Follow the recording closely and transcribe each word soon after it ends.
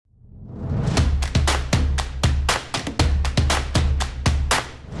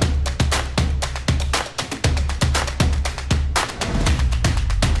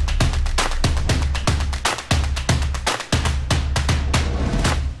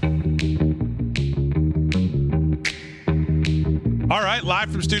All right, live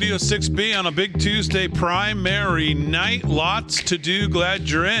from Studio 6B on a big Tuesday primary night. Lots to do. Glad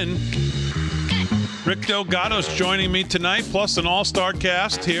you're in. Rick Delgado's joining me tonight, plus an all-star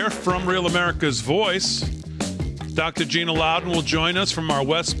cast here from Real America's Voice. Dr. Gina Loudon will join us from our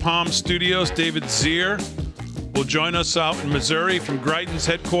West Palm studios. David Zier will join us out in Missouri from Greitens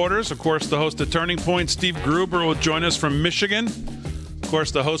headquarters. Of course, the host of Turning Point, Steve Gruber, will join us from Michigan. Of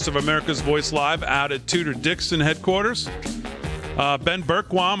course, the host of America's Voice Live out at Tudor Dixon headquarters. Ben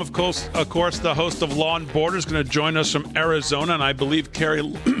Bergquam, of course, the host of Law and Border, is going to join us from Arizona, and I believe Kari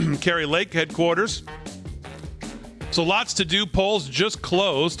Lake headquarters. So lots to do. Polls just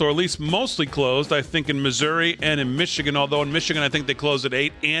closed, or at least mostly closed, I think, in Missouri and in Michigan, although in Michigan I think they closed at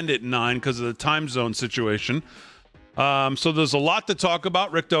 8 and at 9 because of the time zone situation. So there's a lot to talk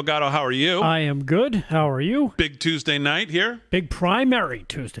about. Rick Delgado, how are you? I am good. How are you? Big Tuesday night here. Big primary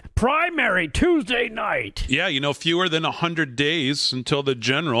Tuesday. Primary Tuesday night. Yeah, fewer than 100 days until the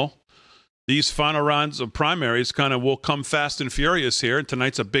general. These final rounds of primaries kind of will come fast and furious here. And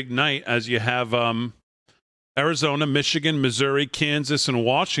tonight's a big night as you have Arizona, Michigan, Missouri, Kansas, and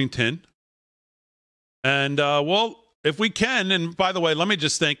Washington. And, if we can, and by the way, let me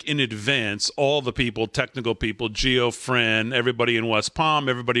just thank in advance all the people, technical people, Gio, Fran, everybody in West Palm,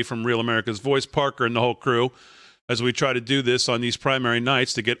 everybody from Real America's Voice, Parker, and the whole crew, as we try to do this on these primary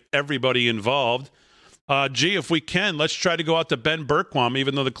nights to get everybody involved. If we can, let's try to go out to Ben Bergquam,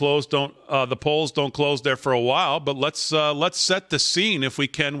 even though the polls don't close there for a while. But let's set the scene if we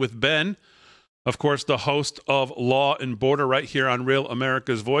can with Ben. Of course, the host of Law and Border right here on Real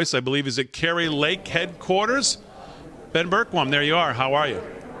America's Voice. I believe is at Kari Lake headquarters. Ben Bergquam, there you are. How are you?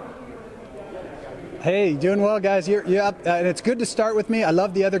 Hey, doing well, guys. And it's good to start with me. I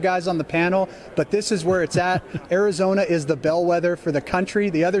love the other guys on the panel, but this is where it's at. Arizona is the bellwether for the country.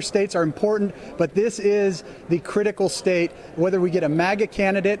 The other states are important, but this is the critical state. Whether we get a MAGA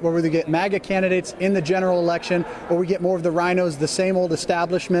candidate, whether we get MAGA candidates in the general election, or we get more of the rhinos, the same old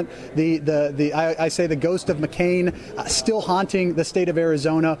establishment, I say the ghost of McCain still haunting the state of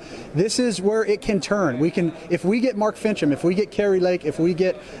Arizona. This is where it can turn. If we get Mark Finchem, if we get Kari Lake, if we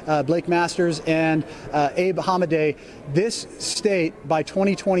get Blake Masters and Abe Hamadeh, this state by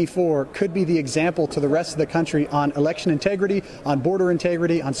 2024 could be the example to the rest of the country on election integrity, on border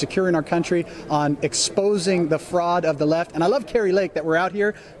integrity, on securing our country, on exposing the fraud of the left. And I love Kari Lake that we're out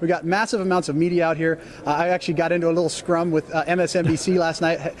here. We got massive amounts of media out here. I actually got into a little scrum with MSNBC last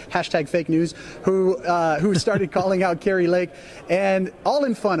night, hashtag fake news, who started calling out Kari Lake, and all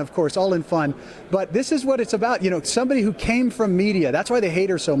in fun, of course, all in fun. But this is what it's about. Somebody who came from media. That's why they hate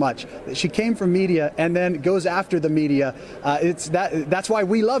her so much. She came from media and then goes after the media. That's why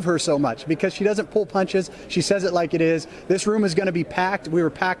we love her so much, because she doesn't pull punches. She says it like it is. This room is going to be packed. We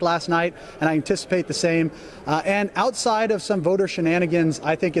were packed last night, and I anticipate the same. And outside of some voter shenanigans,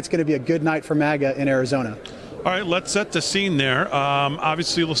 I think it's going to be a good night for MAGA in Arizona. All right, let's set the scene there.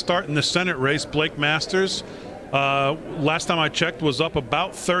 Obviously, we'll start in the Senate race. Blake Masters, last time I checked, was up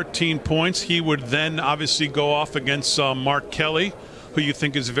about 13 points. He would then obviously go off against Mark Kelly, who you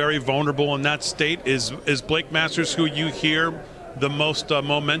think is very vulnerable in that state. Is Blake Masters who you hear the most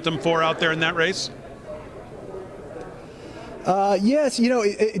momentum for out there in that race? Yes,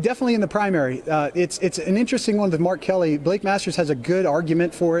 definitely in the primary. It's an interesting one with Mark Kelly. Blake Masters has a good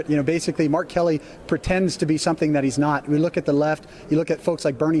argument for it. Basically Mark Kelly pretends to be something that he's not. We look at the left. You look at folks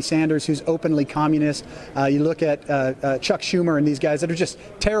like Bernie Sanders, who's openly communist. You look at Chuck Schumer and these guys that are just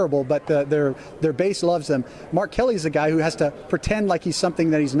terrible, but their base loves them. Mark Kelly is a guy who has to pretend like he's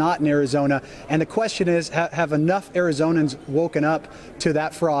something that he's not in Arizona. And the question is, have enough Arizonans woken up to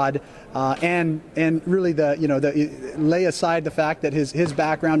that fraud? And really lay aside the fact that his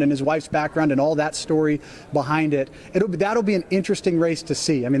background and his wife's background and all that story behind it. That'll be an interesting race to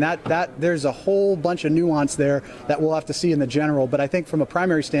see. I mean, that there's a whole bunch of nuance there that we'll have to see in the general. But I think from a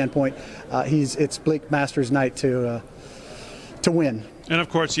primary standpoint, it's Blake Masters' night to win. And of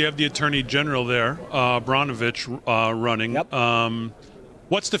course, you have the Attorney General there, Brnovich, running. Yep.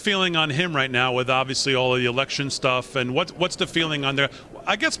 What's the feeling on him right now with obviously all of the election stuff, and what's the feeling on there?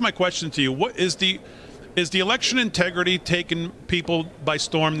 I guess my question to you, what is the election integrity taking people by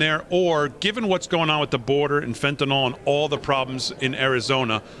storm there, or given what's going on with the border and fentanyl and all the problems in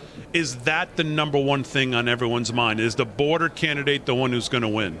Arizona, is that the number one thing on everyone's mind? Is the border candidate the one who's going to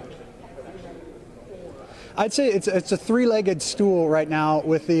win? I'd say it's a three-legged stool right now,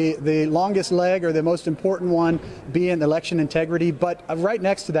 with the longest leg, or the most important one, being election integrity. But right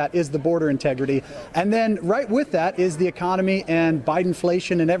next to that is the border integrity. And then right with that is the economy and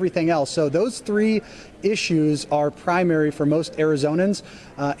Bidenflation and everything else. So those three issues are primary for most Arizonans.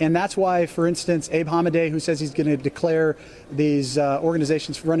 And that's why, for instance, Abe Hamadeh, who says he's going to declare these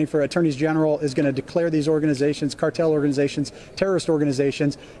organizations running for attorneys general, is going to declare these organizations, cartel organizations, terrorist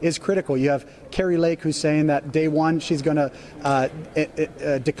organizations, is critical. You have Kari Lake, who's saying that day one she's going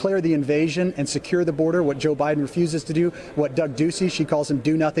to declare the invasion and secure the border, what Joe Biden refuses to do, what Doug Ducey, she calls him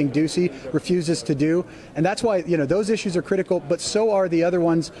do-nothing Ducey, refuses to do. And that's why, those issues are critical, but so are the other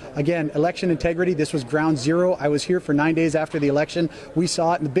ones. Again, election integrity, this was ground zero. I was here for 9 days after the election. We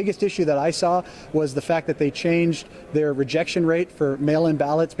saw it. And the biggest issue that I saw was the fact that they changed their rejection rate for mail-in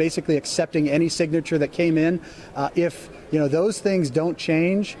ballots, basically accepting any signature that came in. If those things don't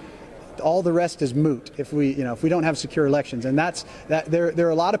change, all the rest is moot if we don't have secure elections. And there are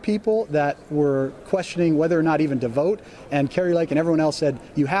a lot of people that were questioning whether or not even to vote, and Kari Lake and everyone else said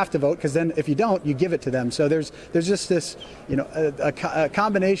you have to vote, because then if you don't, you give it to them. So there's just this a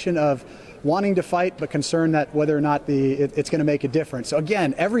combination of wanting to fight but concerned that whether or not it's going to make a difference. So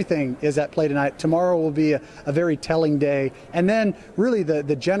again, everything is at play tonight. Tomorrow will be a very telling day, and then really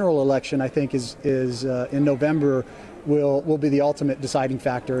the general election, I think, is in November. Will be the ultimate deciding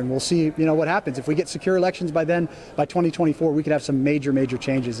factor, and we'll see what happens. If we get secure elections by then, by 2024, we could have some major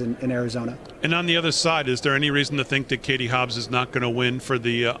changes in Arizona. And on the other side, is there any reason to think that Katie Hobbs is not going to win for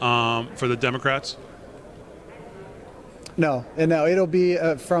the Democrats? No, it'll be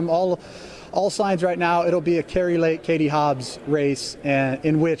from all signs right now, it'll be a Kari Lake, Katie Hobbs race,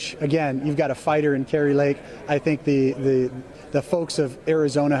 in which, again, you've got a fighter in Kari Lake. I think the folks of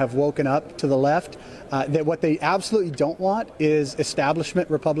Arizona have woken up to the left. That what they absolutely don't want is establishment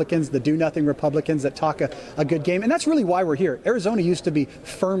Republicans, the do-nothing Republicans that talk a good game. And that's really why we're here. Arizona used to be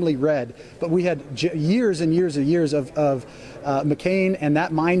firmly red, but we had years and years and years of McCain and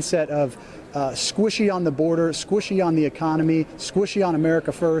that mindset of squishy on the border, squishy on the economy, squishy on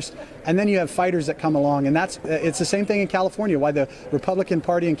America first, and then you have fighters that come along, and it's the same thing in California. Why the Republican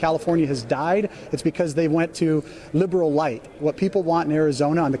Party in California has died, it's because they went to liberal light. What people want in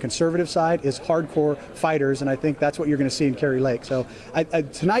Arizona on the conservative side is hardcore fighters, and I think that's what you're going to see in Kari Lake. So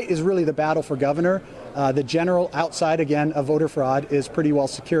tonight is really the battle for governor. The general, outside again of voter fraud, is pretty well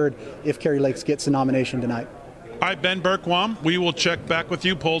secured if Kari Lake gets the nomination tonight. All right, Ben Bergquam, we will check back with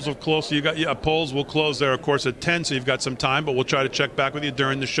you. Polls will close. Polls will close there, of course, at 10, so you've got some time, but we'll try to check back with you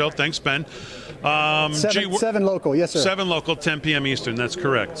during the show. Thanks, Ben. 7 local, yes, sir. 7 local, 10 p.m. Eastern. That's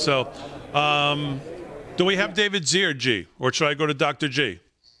correct. So, do we have David Zier, G, or should I go to Dr. G?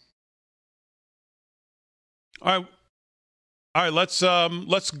 All right.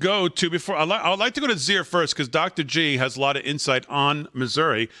 Let's go to before. I'd like to go to Zier first because Dr. G has a lot of insight on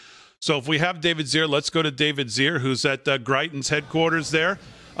Missouri. So if we have David Zier, let's go to David Zier, who's at Greitens headquarters there.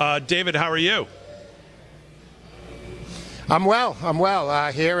 David, how are you? I'm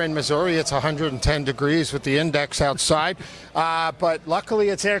well. Here in Missouri, it's 110 degrees with the index outside. But luckily,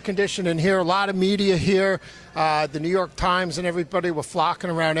 it's air conditioned in here. A lot of media here. The New York Times and everybody were flocking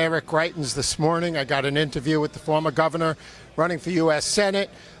around Eric Greitens this morning. I got an interview with the former governor running for U.S.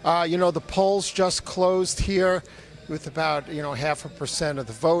 Senate. The polls just closed here with about 0.5% of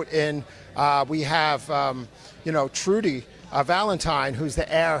the vote in. We have Trudy Valentine, who's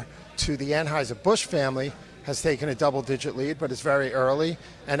the heir to the Anheuser-Busch family, has taken a double-digit lead, but it's very early.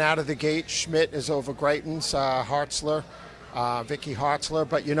 And out of the gate, Schmidt is over Greitens, Hartzler, Vicky Hartzler.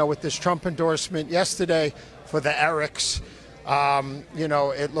 But with this Trump endorsement yesterday for the Erics,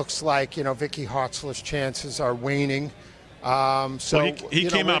 it looks like Vicky Hartzler's chances are waning. He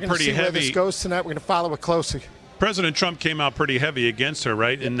came out pretty heavy. Where this goes tonight, we're going to follow it closely. President Trump came out pretty heavy against her,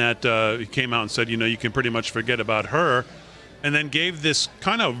 right? In that he came out and said, you can pretty much forget about her, and then gave this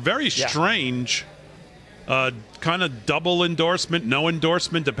kind of very strange kind of double endorsement, no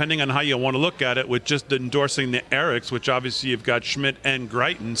endorsement, depending on how you want to look at it, with just endorsing the Erics, which obviously you've got Schmidt and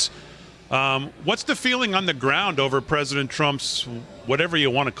Greitens. What's the feeling on the ground over President Trump's, whatever you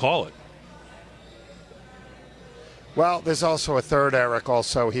want to call it? Well, there's also a third Eric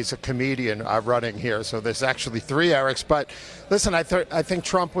also. He's a comedian running here, so there's actually 3 Erics. But listen, I think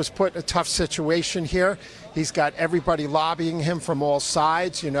Trump was put in a tough situation here. He's got everybody lobbying him from all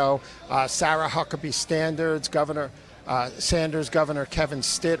sides. Sarah Huckabee Sanders, Governor Kevin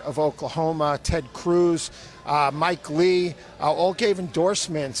Stitt of Oklahoma, Ted Cruz, Mike Lee, all gave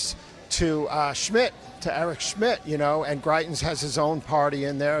endorsements to Schmidt. To Eric Schmidt, and Greitens has his own party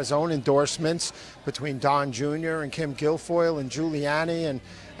in there, his own endorsements between Don Jr. and Kim Guilfoyle and Giuliani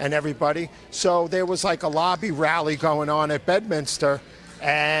and everybody. So there was like a lobby rally going on at Bedminster.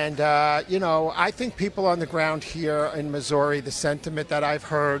 And, I think people on the ground here in Missouri, the sentiment that I've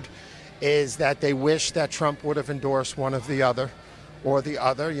heard is that they wish that Trump would have endorsed one of the other. or the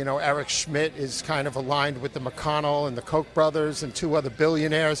other. You know, Eric Schmidt is kind of aligned with the McConnell and the Koch brothers and 2 other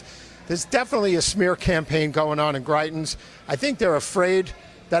billionaires. There's definitely a smear campaign going on in Greitens. I think they're afraid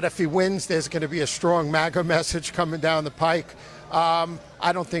that if he wins, there's going to be a strong MAGA message coming down the pike.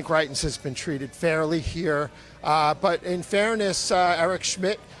 I don't think Greitens has been treated fairly here. But in fairness, Eric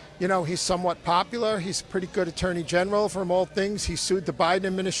Schmidt, you know, he's somewhat popular. He's a pretty good attorney general from all things. He sued the Biden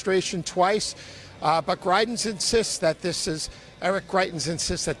administration twice. But Greitens insists that Eric Greitens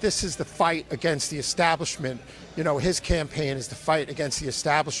insists that this is the fight against the establishment. You know, his campaign is the fight against the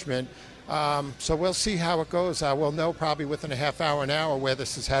establishment. So we'll see how it goes. We'll know probably within a half hour, an hour where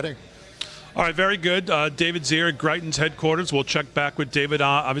this is heading. All right, very good. David Zier at Greitens headquarters. We'll check back with David,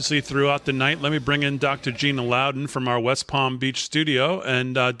 obviously, throughout the night. Let me bring in Dr. Gina Loudon from our West Palm Beach studio.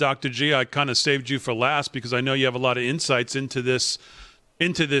 And Dr. G, I kind of saved you for last because I know you have a lot of insights into this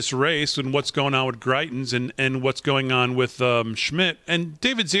race and what's going on with Greitens and what's going on with Schmidt. And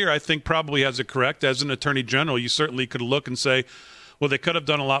David Zier, I think, probably has it correct. As an attorney general, you certainly could look and say, well, they could have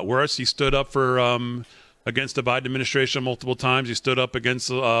done a lot worse. He stood up for against the Biden administration multiple times. He stood up against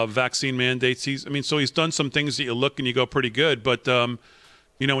vaccine mandates. So he's done some things that you look and you go pretty good. But, when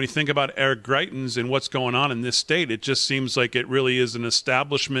you think about Eric Greitens and what's going on in this state, it just seems like it really is an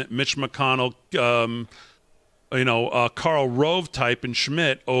establishment, Mitch McConnell, Karl Rove type in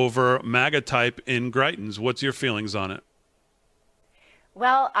Schmidt over MAGA type in Greitens. What's your feelings on it?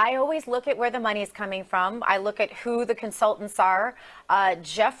 Well, I always look at where the money is coming from. I look at who the consultants are.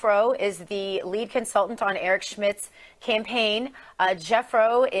 Jeff Rowe is the lead consultant on Eric Schmidt's campaign. Jeff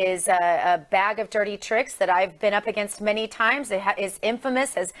Rowe is a bag of dirty tricks that I've been up against many times. It is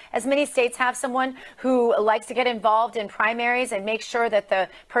infamous, as many states have someone who likes to get involved in primaries and make sure that the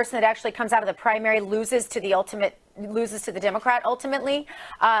person that actually comes out of the primary loses to the Democrat ultimately.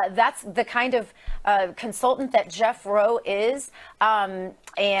 That's the kind of consultant that Jeff Rowe is.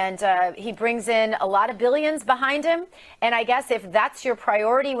 And he brings in a lot of billions behind him. And I guess if that's your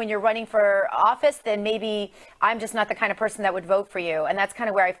priority when you're running for office, then maybe I'm just not the kind of person that would vote for you. And that's kind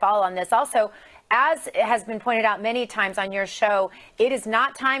of where I fall on this. Also, as has been pointed out many times on your show, it is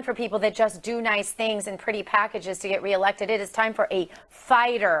not time for people that just do nice things and pretty packages to get reelected. It is time for a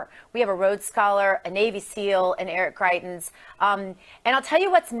fighter. We have a Rhodes Scholar, a Navy SEAL, and Eric Greitens. And I'll tell you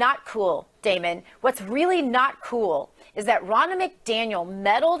what's not cool, Damon. What's really not cool is that Ronna McDaniel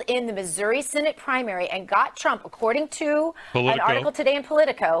meddled in the Missouri Senate primary and got Trump, according to an article today in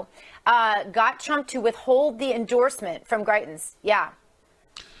Politico, got Trump to withhold the endorsement from Greitens. Yeah,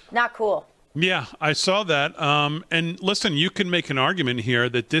 not cool. Yeah, I saw that. And listen, you can make an argument here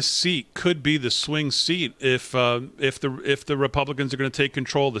that this seat could be the swing seat if the Republicans are going to take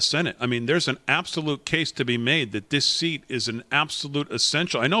control of the Senate. I mean, there's an absolute case to be made that this seat is an absolute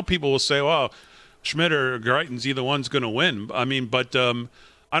essential. I know people will say, well, Schmidt or Greitens, either one's going to win. I mean, but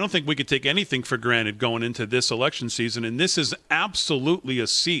I don't think we could take anything for granted going into this election season. And this is absolutely a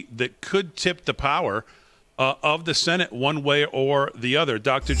seat that could tip the power of the Senate one way or the other.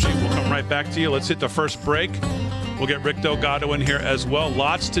 Dr. G, we'll come right back to you. Let's hit the first break. We'll get Rick Delgado in here as well.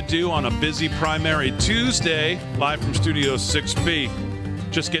 Lots to do on a busy primary Tuesday, live from Studio 6B.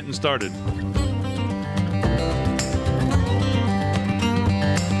 Just getting started.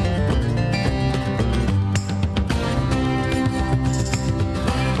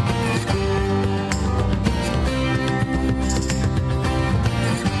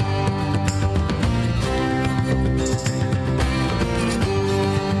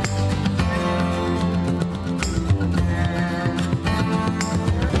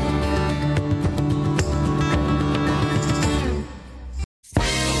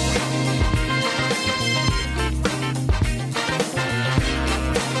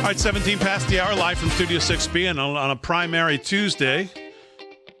 All right, 17 past the hour, live from Studio 6B, and on a primary Tuesday,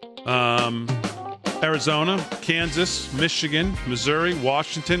 Arizona, Kansas, Michigan, Missouri,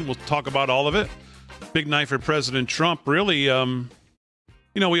 Washington. We'll talk about all of it. Big night for President Trump. Really,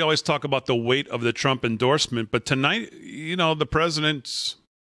 we always talk about the weight of the Trump endorsement, but tonight, the president's,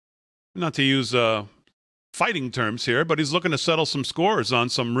 not to use fighting terms here, but he's looking to settle some scores on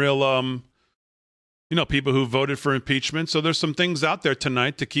some real people who voted for impeachment. So there's some things out there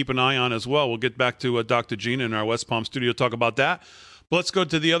tonight to keep an eye on as well. We'll get back to Dr. Gina in our West Palm studio, talk about that. But let's go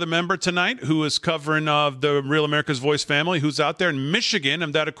to the other member tonight who is covering the Real America's Voice family, who's out there in Michigan.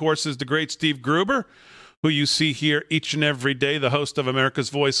 And that, of course, is the great Steve Gruber, who you see here each and every day, the host of America's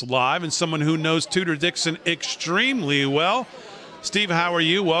Voice Live, and someone who knows Tudor Dixon extremely well. Steve, how are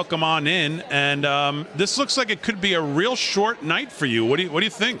you? Welcome on in. And this looks like it could be a real short night for you. What do you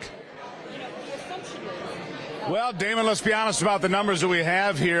think? Well, Damon, let's be honest about the numbers that we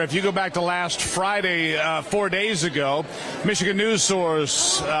have here. If you go back to last Friday, 4 days ago, Michigan News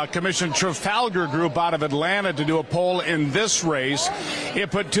Source commissioned Trafalgar Group out of Atlanta to do a poll in this race.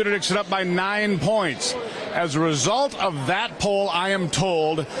 It put Tudor Dixon up by 9 points. As a result of that poll, I am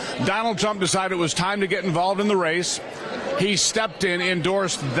told, Donald Trump decided it was time to get involved in the race. He stepped in,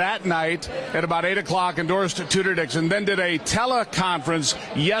 endorsed that night at about 8 o'clock, endorsed Tudor Dixon, then did a teleconference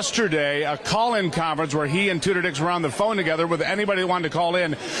yesterday, a call-in conference where he and Tudor Dixon were on the phone together with anybody that wanted to call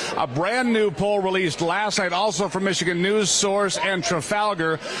in. A brand new poll released last night, also from Michigan News Source and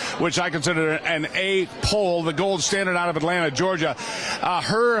Trafalgar, which I consider an A poll, the gold standard out of Atlanta, Georgia.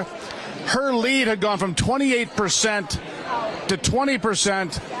 Her lead had gone from 28% to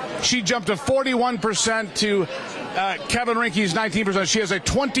 20%. She jumped to 41% to Kevin Rinke's 19%. She has a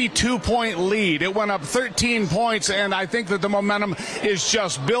 22-point lead. It went up 13 points, and I think that the momentum is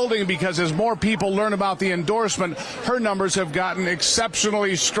just building because as more people learn about the endorsement, her numbers have gotten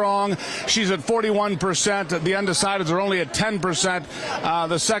exceptionally strong. She's at 41%. The undecideds are only at 10%.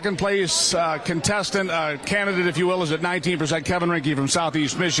 The second place contestant, candidate, if you will, is at 19%, Kevin Rinke from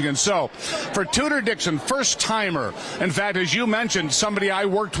Southeast Michigan. So for Tudor Dixon, first-timer, in fact, as you mentioned, somebody I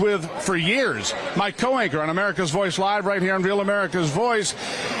worked with for years, my co-anchor on America's Voice Live right here on Real America's Voice,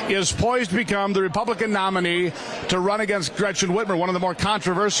 is poised to become the Republican nominee to run against Gretchen Whitmer, one of the more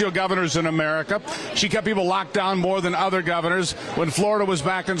controversial governors in America. She kept people locked down more than other governors. When Florida was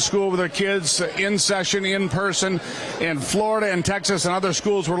back in school with their kids in session, in person, in Florida and Texas and other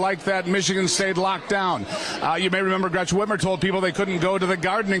schools were like that, Michigan stayed locked down. You may remember Gretchen Whitmer told people they couldn't go to the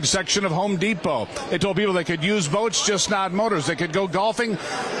gardening section of Home Depot. They told people they could use boats, just not motors. They could go golfing,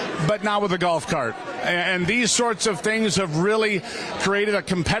 but not with a golf cart. And these sorts of things have really created a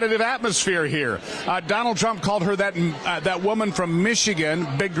competitive atmosphere here. Donald Trump called her that woman from Michigan,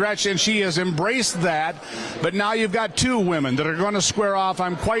 Big Gretchen, and she has embraced that. But now you've got two women that are going to square off,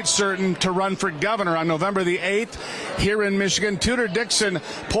 I'm quite certain, to run for governor on November the 8th here in Michigan. Tudor Dixon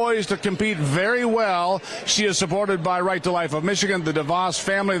poised to compete very well. She is supported by Right to Life of Michigan, the DeVos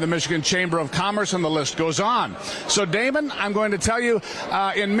family, the Michigan Chamber of Commerce, and the list goes on. So, Damon, I'm going to tell you,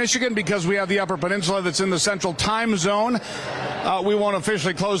 in Michigan, because we have the Upper Peninsula that's in the Central Time Zone, we won't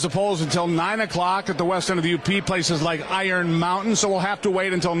officially close the polls until 9 o'clock at the west end of the UP, places like Iron Mountain, so we'll have to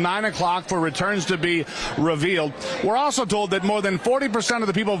wait until 9 o'clock for returns to be revealed. We're also told that more than 40% of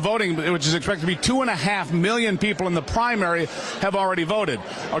the people voting, which is expected to be 2.5 million people in the primary, have already voted.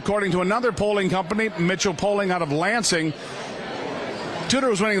 According to another polling company, Mitchell Polling out of Lansing, Tudor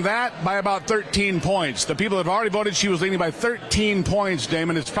was winning that by about 13 points. The people that have already voted, she was leading by 13 points,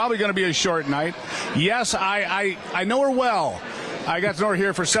 Damon. It's probably going to be a short night. Yes, I know her well. I got to know her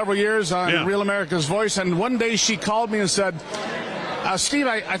here for several years on Real America's Voice, and one day she called me and said, Steve,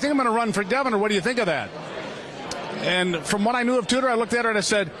 I think I'm going to run for governor. What do you think of that? And from what I knew of Tudor, I looked at her and I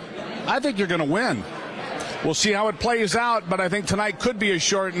said, I think you're going to win. We'll see how it plays out, but I think tonight could be a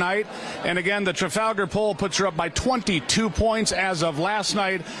short night. And again, the Trafalgar poll puts her up by 22 points as of last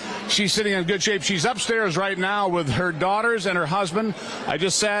night. She's sitting in good shape. She's upstairs right now with her daughters and her husband. I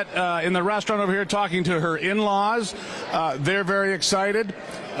just sat in the restaurant over here talking to her in-laws. They're very excited.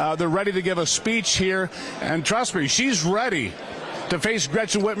 They're ready to give a speech here. And trust me, she's ready to face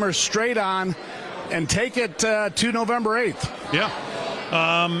Gretchen Whitmer straight on and take it to November 8th. Yeah.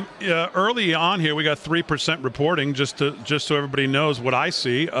 Early on here, we got 3% reporting, just so everybody knows what I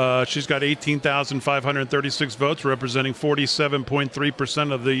see. She's got 18,536 votes, representing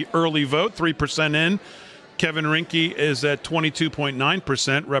 47.3% of the early vote, 3% in. Kevin Rinke is at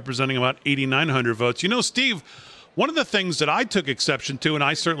 22.9%, representing about 8,900 votes. You know, Steve, one of the things that I took exception to, and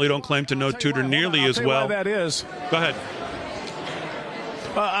I certainly don't claim to know Tudor nearly as well. Why that is. Go ahead.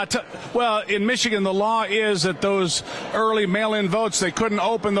 Well, in Michigan, the law is that those early mail-in votes, they couldn't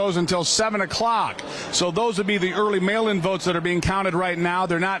open those until 7 o'clock. So those would be the early mail-in votes that are being counted right now.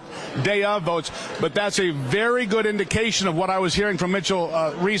 They're not day-of votes, but that's a very good indication of what I was hearing from Mitchell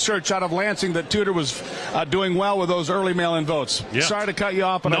research out of Lansing, that Tudor was doing well with those early mail-in votes. Yeah. Sorry to cut you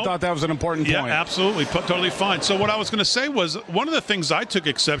off, but I thought that was an important point. Yeah, absolutely. Totally fine. So what I was going to say was one of the things I took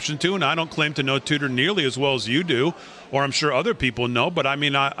exception to, and I don't claim to know Tudor nearly as well as you do, or I'm sure other people know, but I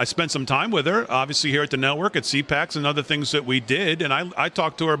mean, I spent some time with her, obviously here at the network, at CPACs and other things that we did, and I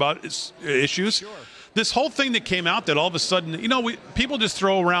talked to her about issues. Sure. This whole thing that came out that all of a sudden, you know, people just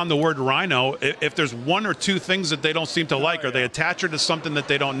throw around the word rhino if there's one or two things that they don't seem to like, or they attach her to something that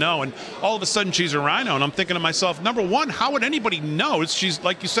they don't know, and all of a sudden she's a rhino. And I'm thinking to myself, number one, how would anybody know? She's,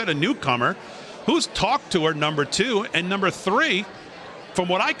 like you said, a newcomer. Who's talked to her, number two? And number three, from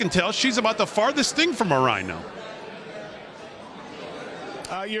what I can tell, she's about the farthest thing from a rhino.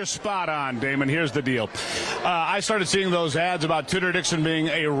 You're spot on, Damon. Here's the deal. I started seeing those ads about Tudor Dixon being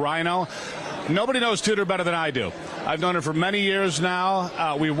a rhino. Nobody knows Tudor better than I do. I've known her for many years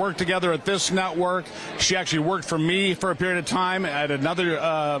now. We worked together at this network. She actually worked for me for a period of time at another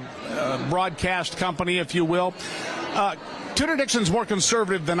broadcast company, if you will. Tudor Dixon's more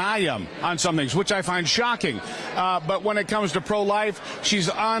conservative than I am on some things, which I find shocking. But when it comes to pro-life, she's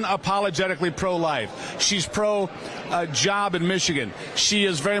unapologetically pro-life. She's pro-job in Michigan. She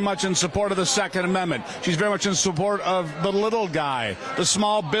is very much in support of the Second Amendment. She's very much in support of the little guy, the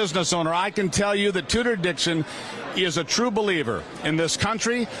small business owner. I can tell you that Tudor Dixon is a true believer in this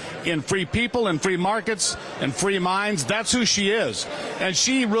country, in free people, in free markets, and free minds. That's who she is. And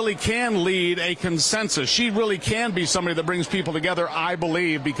she really can lead a consensus. She really can be somebody that brings people together, I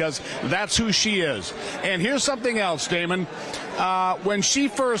believe, because that's who she is. And here's something else, Damon. When she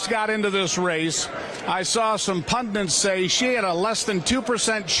first got into this race, I saw some pundits say she had a less than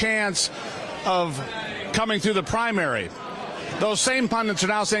 2% chance of coming through the primary. Those same pundits are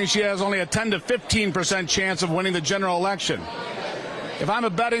now saying she has only a 10 to 15% chance of winning the general election. If I'm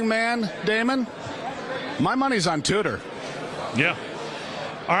a betting man, Damon, my money's on Tudor. Yeah.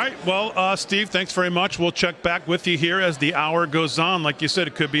 All right. Well, Steve, thanks very much. We'll check back with you here as the hour goes on. Like you said,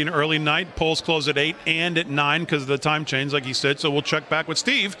 it could be an early night. Polls close at 8 and at 9 because of the time change, like you said. So we'll check back with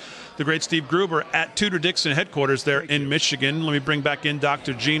Steve, the great Steve Gruber, at Tudor Dixon headquarters there in Michigan. Let me bring back in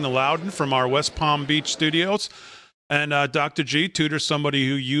Dr. Gina Loudon from our West Palm Beach studios. And Dr. G, Tudor's somebody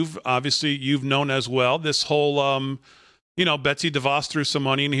who you've known as well. This whole, Betsy DeVos threw some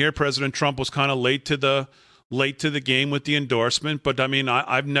money in here. President Trump was kind of late to the game with the endorsement. But I mean,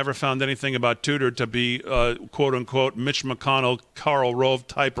 I've never found anything about Tudor to be quote unquote Mitch McConnell, Karl Rove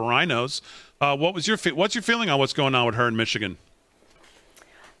type rhinos. What's your feeling on what's going on with her in Michigan?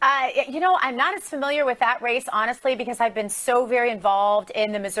 I'm not as familiar with that race, honestly, because I've been so very involved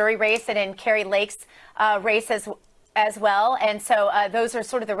in the Missouri race and in Kari Lake's race as well. And so those are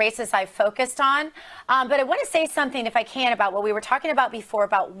sort of the races I've focused on. But I want to say something, if I can, about what we were talking about before,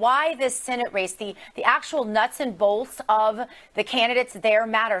 about why this Senate race, the actual nuts and bolts of the candidates there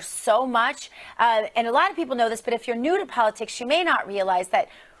matter so much. And a lot of people know this, but if you're new to politics, you may not realize that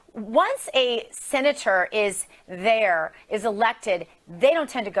once a senator is elected, they don't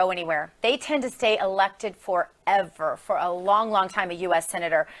tend to go anywhere. They tend to stay elected forever, for a long, long time, a U.S.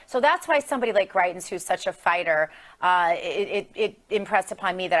 senator. So that's why somebody like Greitens, who's such a fighter, it impressed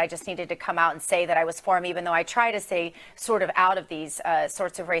upon me that I just needed to come out and say that I was for him, even though I try to stay sort of out of these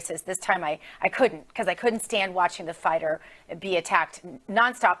sorts of races. This time I couldn't, because I couldn't stand watching the fighter be attacked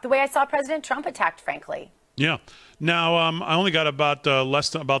nonstop, the way I saw President Trump attacked, frankly. Yeah. Now, I only got about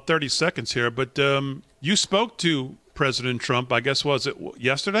 30 seconds here, but you spoke to President Trump, I guess, was it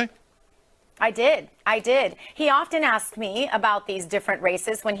yesterday? I did. He often asks me about these different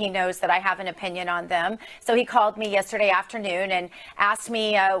races when he knows that I have an opinion on them. So he called me yesterday afternoon and asked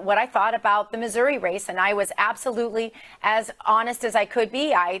me what I thought about the Missouri race. And I was absolutely as honest as I could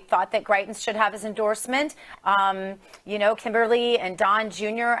be. I thought that Greitens should have his endorsement. Kimberly and Don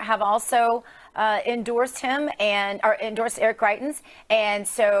Jr. have also endorsed him or endorsed Eric Greitens. And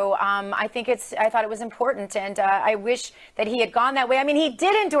so I thought it was important. And I wish that he had gone that way. I mean, he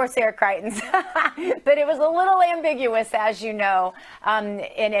did endorse Eric Greitens, but it was a little ambiguous, as you know. In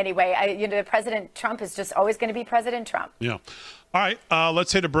any way, President Trump is just always going to be President Trump. Yeah. All right.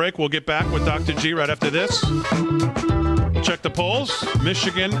 Let's hit a break. We'll get back with Dr. G right after this. Check the polls.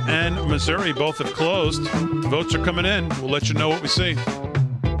 Michigan and Missouri both have closed. Votes are coming in. We'll let you know what we see.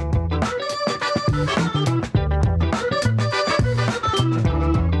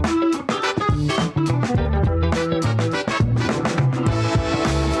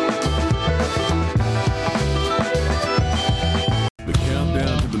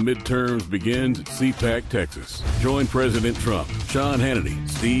 Midterms begins at CPAC, Texas. Join President Trump, Sean Hannity,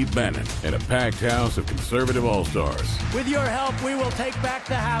 Steve Bannon, and a packed house of conservative all-stars. With your help, we will take back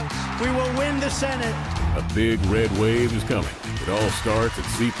the House. We will win the Senate. A big red wave is coming. It all starts at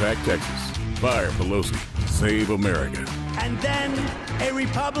CPAC, Texas. Fire Pelosi. Save America. And then a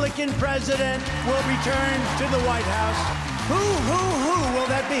Republican president will return to the White House. Who will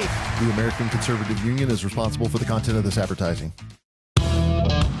that be? The American Conservative Union is responsible for the content of this advertising.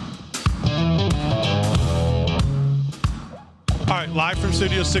 All right, live from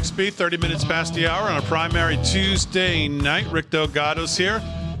Studio 6B, 30 minutes past the hour on a primary Tuesday night. Rick Delgado's here.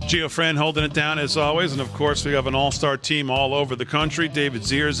 Gio Fran holding it down as always. And, of course, we have an all-star team all over the country. David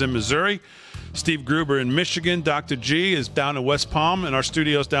Ziers in Missouri. Steve Gruber in Michigan. Dr. G is down in West Palm in our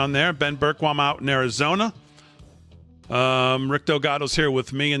studios down there. Ben Bergquam out in Arizona. Rick Delgado's here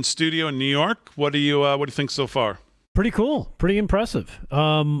with me in studio in New York. What do you think so far? Pretty cool. Pretty impressive.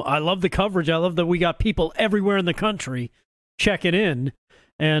 I love the coverage. I love that we got people everywhere in the country checking in.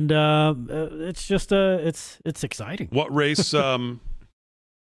 And it's just it's exciting. What race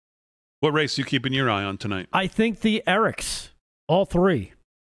you keeping your eye on tonight? I think the Erics, all three.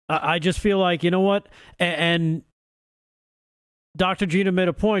 I just feel like, you know what? And Dr. Gina made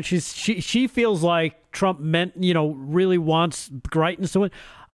a point. She feels like Trump really wants Greitens to win.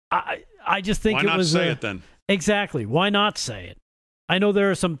 I just think Why it not was say it then? Exactly. Why not say it? I know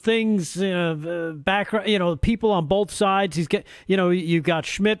there are some things, background, people on both sides. You've got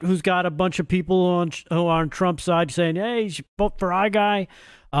Schmidt, who's got a bunch of people who are on Trump's side saying, hey, you should vote for our guy.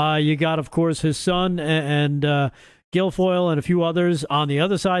 You got, of course, his son and Guilfoyle and a few others on the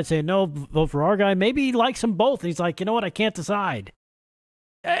other side saying, no, vote for our guy. Maybe he likes them both. He's like, you know what? I can't decide.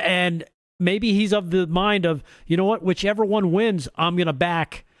 And maybe he's of the mind of, you know what? Whichever one wins, I'm going to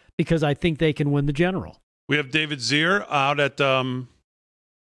back because I think they can win the general. We have David Zier out at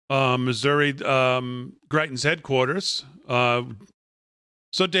Missouri Greitens headquarters.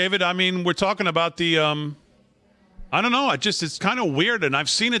 So, David, I mean, we're talking about the I don't know. It's kind of weird, and I've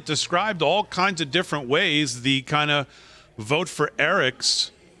seen it described all kinds of different ways. The kind of vote for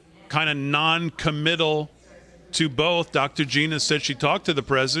Eric's kind of non-committal to both. Dr. Gina said she talked to the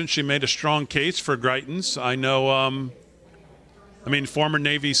president. She made a strong case for Greitens. I know. Former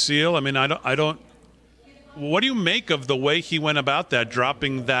Navy SEAL. I don't. What do you make of the way he went about that,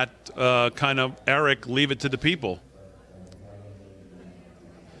 dropping that kind of Eric, leave it to the people?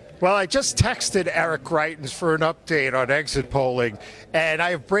 Well, I just texted Eric Greitens for an update on exit polling, and I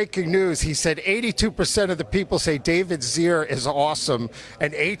have breaking news. He said 82% of the people say David Zier is awesome,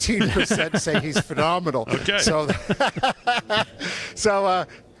 and 18% say he's phenomenal. Okay. So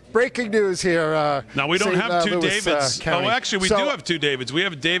breaking news here. Now, we don't have two Lewis, Davids. County. We do have two Davids. We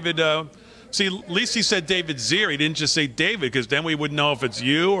have David. See, at least he said David Zier. He didn't just say David, because then we wouldn't know if it's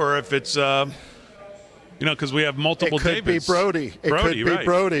you or if it's, because we have multiple Davids. It could be Brody.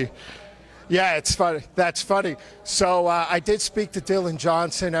 Brody. Yeah, it's funny. That's funny. So I did speak to Dylan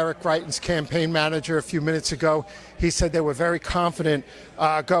Johnson, Eric Greitens' campaign manager, a few minutes ago. He said they were very confident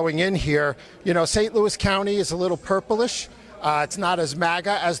going in here. St. Louis County is a little purplish. It's not as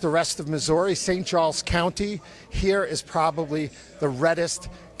MAGA as the rest of Missouri. St. Charles County here is probably the reddest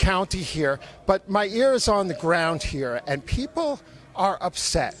county here. But my ear is on the ground here, and people are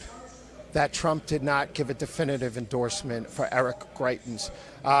upset that Trump did not give a definitive endorsement for Eric Greitens.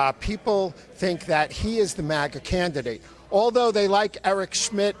 People think that he is the MAGA candidate. Although they like Eric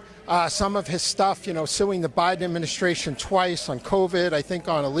Schmidt, some of his stuff, suing the Biden administration twice on COVID, I think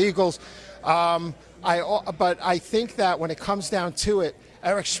on illegals. But I think that when it comes down to it,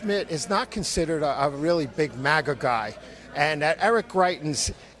 Eric Schmidt is not considered a really big MAGA guy, and that Eric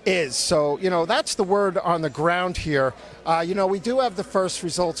Greitens is. So, that's the word on the ground here. We do have the first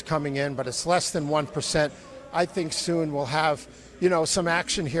results coming in, but it's less than 1%. I think soon we'll have, some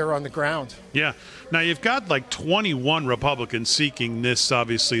action here on the ground. Yeah. Now, you've got like 21 Republicans seeking this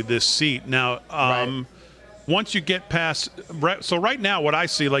seat. Now, Right. Once you get past, so right now what I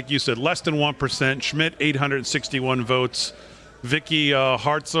see, like you said, less than 1%. Schmidt, 861 votes. Vicky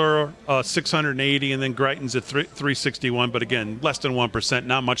Hartzler, 680, and then Greitens at 361. But again, less than 1%,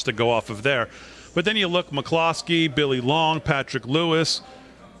 not much to go off of there. But then you look, McCloskey, Billy Long, Patrick Lewis.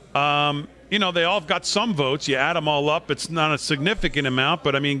 They all have got some votes. You add them all up, it's not a significant amount.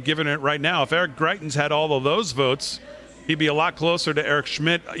 But, given it right now, if Eric Greitens had all of those votes, he'd be a lot closer to Eric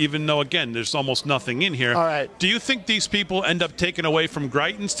Schmidt, even though, again, there's almost nothing in here. All right. Do you think these people end up taking away from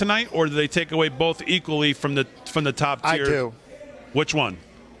Greitens tonight, or do they take away both equally from the top tier? I do. Which one?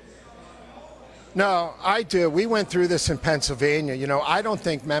 No, I do. We went through this in Pennsylvania. I don't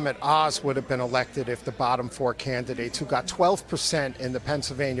think Mehmet Oz would have been elected if the bottom four candidates, who got 12% in the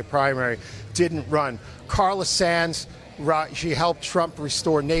Pennsylvania primary, didn't run. Carla Sands, she helped Trump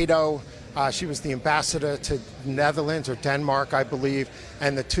restore NATO. She was the ambassador to Netherlands or Denmark, I believe,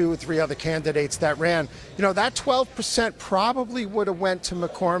 and the 2 or 3 other candidates that ran. That 12% probably would have went to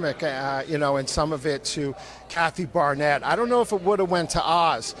McCormick, and some of it to Kathy Barnett. I don't know if it would have went to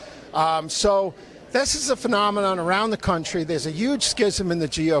Oz. So this is a phenomenon around the country. There's a huge schism in the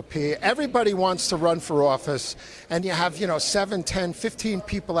GOP. Everybody wants to run for office, and you have, 7, 10, 15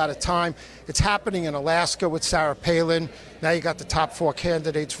 people at a time. It's happening in Alaska with Sarah Palin. Now you got the top 4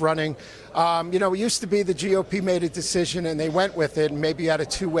 candidates running. It used to be the GOP made a decision and they went with it, and maybe had a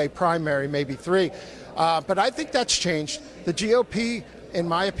 2-way primary, maybe 3. But I think that's changed. The GOP, in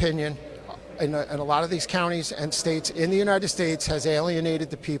my opinion, in a lot of these counties and states in the United States has alienated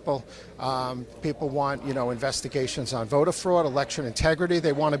the people. People want, investigations on voter fraud, election integrity.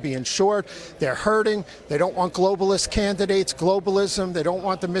 They want to be insured. They're hurting. They don't want globalist candidates, globalism. They don't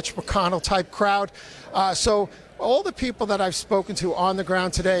want the Mitch McConnell type crowd. So all the people that I've spoken to on the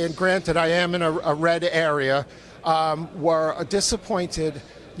ground today, and granted I am in a red area, were disappointed,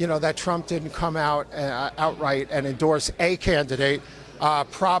 that Trump didn't come out outright and endorse a candidate,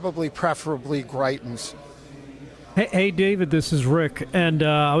 preferably Greitens. Hey, David, this is Rick, and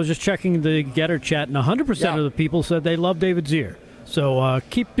I was just checking the Getter chat, and 100% of the people said they love David Zier. So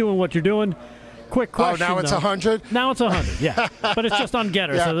keep doing what you're doing. Quick question. Oh, now it's 100? Now it's 100, yeah. But it's just on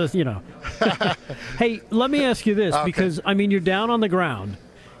Getter, so this, Hey, let me ask you this, because, you're down on the ground.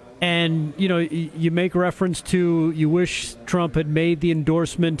 And, you make reference to you wish Trump had made the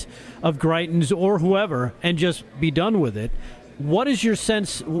endorsement of Greitens or whoever and just be done with it. What is your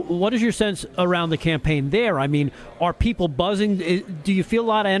sense around the campaign there? Are people buzzing? Do you feel a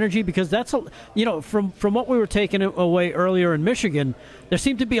lot of energy? Because that's, from what we were taking away earlier in Michigan, there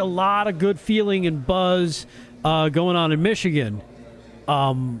seemed to be a lot of good feeling and buzz going on in Michigan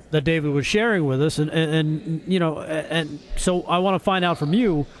that David was sharing with us. And so I want to find out from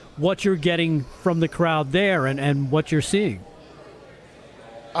you what you're getting from the crowd there and what you're seeing.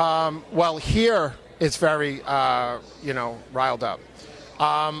 Well, here it's very, riled up.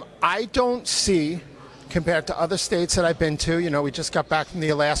 I don't see, compared to other states that I've been to, we just got back from the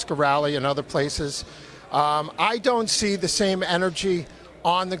Alaska rally and other places. I don't see the same energy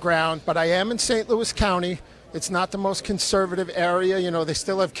on the ground, but I am in St. Louis County. It's not the most conservative area. They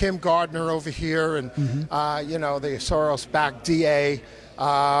still have Kim Gardner over here and, the Soros-backed DA.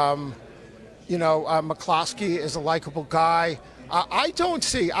 McCloskey is a likable guy. I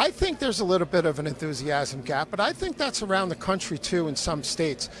think there's a little bit of an enthusiasm gap, but I think that's around the country, too, in some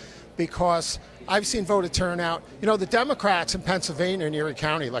states, because I've seen voter turnout. The Democrats in Pennsylvania and Erie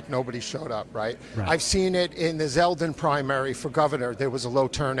County, like nobody showed up, right? I've seen it in the Zeldin primary for governor. There was a low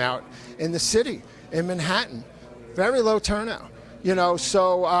turnout. In the city, in Manhattan, very low turnout.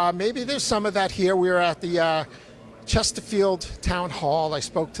 So maybe there's some of that here. We were at the Chesterfield Town Hall. I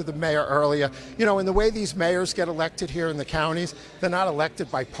spoke to the mayor earlier. In the way these mayors get elected here in the counties, they're not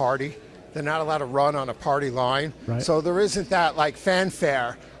elected by party. They're not allowed to run on a party line. Right. So there isn't that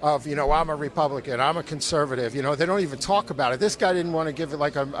fanfare of, I'm a Republican, I'm a conservative. They don't even talk about it. This guy didn't want to give it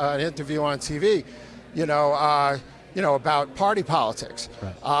an interview on TV, about party politics.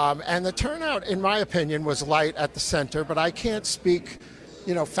 Right. And the turnout, in my opinion, was light at the center, but I can't speak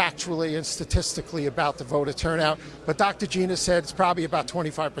factually and statistically about the voter turnout. But Dr. Gina said it's probably about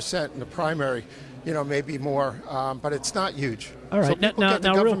 25% in the primary, maybe more, but it's not huge. All right. So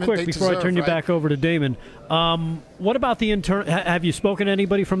now real quick, before I turn you back over to Damon, what about the have you spoken to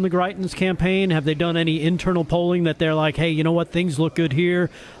anybody from the Greitens campaign? Have they done any internal polling that they're like, hey, you know what, things look good here.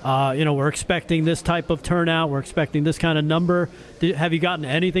 We're expecting this type of turnout. We're expecting this kind of number. Have you gotten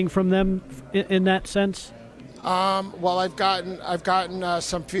anything from them in that sense? Well, I've gotten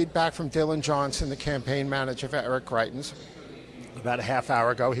some feedback from Dylan Johnson, the campaign manager for Eric Greitens, about a half hour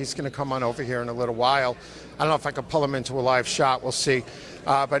ago. He's going to come on over here in a little while. I don't know if I can pull him into a live shot. We'll see.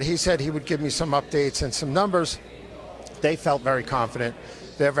 But he said he would give me some updates and some numbers. They felt very confident.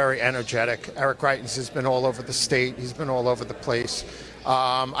 They're very energetic. Eric Greitens has been all over the state. He's been all over the place.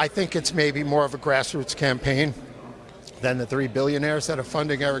 I think it's maybe more of a grassroots campaign than the three billionaires that are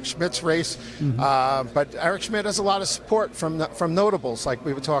funding Eric Schmidt's race. Mm-hmm. But Eric Schmidt has a lot of support from notables, like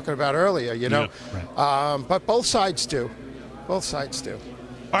we were talking about earlier, Yeah, right. But both sides do. Both sides do.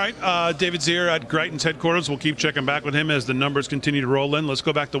 All right, David Zier at Greitens headquarters. We'll keep checking back with him as the numbers continue to roll in. Let's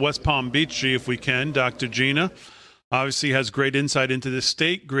go back to West Palm Beach, G, if we can. Dr. Gina obviously has great insight into this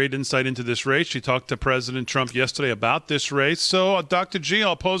state, great insight into this race. She talked to President Trump yesterday about this race. So, Dr. G,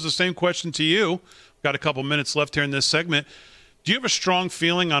 I'll pose the same question to you. Got a couple minutes left here in this segment. Do you have a strong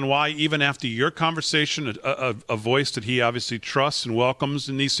feeling on why, even after your conversation, a voice that he obviously trusts and welcomes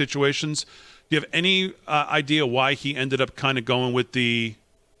in these situations, do you have any idea why he ended up kind of going with the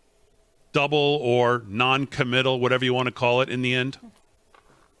double or non-committal, whatever you want to call it, in the end?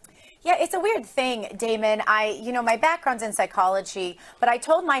 Yeah, it's a weird thing, Damon. My background's in psychology, but I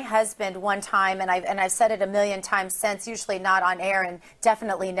told my husband one time, and I've said it a million times since, usually not on air and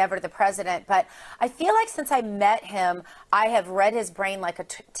definitely never to the president, but I feel like since I met him, I have read his brain like a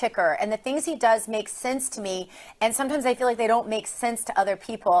ticker, and the things he does make sense to me, and sometimes I feel like they don't make sense to other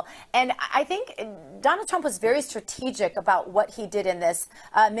people. And I think Donald Trump was very strategic about what he did in this.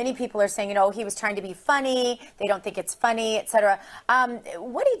 Many people are saying, he was trying to be funny, they don't think it's funny, etc.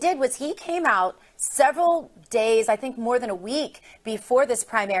 What he did was because he came out several days, I think more than a week before this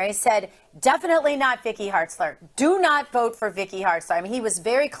primary, said, definitely not Vicky Hartzler. Do not vote for Vicky Hartzler. I mean, he was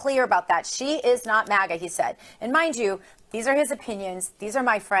very clear about that. She is not MAGA, he said. And mind you, these are his opinions. These are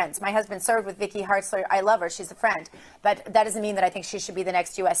my friends. My husband served with Vicky Hartzler. I love her. She's a friend. But that doesn't mean that I think she should be the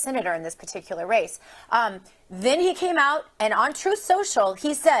next U.S. senator in this particular race. Then he came out, and on Truth Social,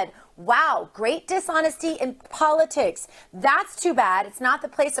 he said, wow, great dishonesty in politics. That's too bad. It's not the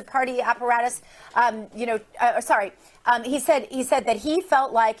place of party apparatus. He said that he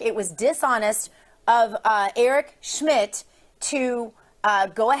felt like it was dishonest of Eric Schmidt to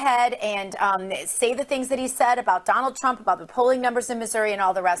go ahead and say the things that he said about Donald Trump, about the polling numbers in Missouri and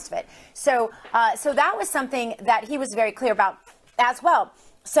all the rest of it. So that was something that he was very clear about as well.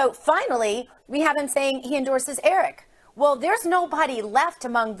 So finally, we have him saying he endorses Eric. Well, there's nobody left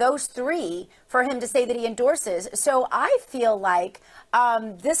among those three for him to say that he endorses. So I feel like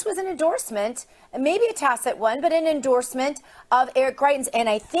this was an endorsement, maybe a tacit one, but an endorsement of Eric Greitens. And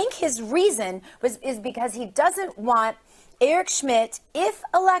I think his reason is because he doesn't want Eric Schmidt, if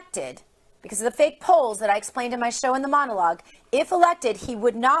elected, because of the fake polls that I explained in my show in the monologue, if elected, he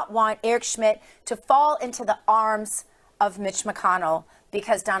would not want Eric Schmidt to fall into the arms of Mitch McConnell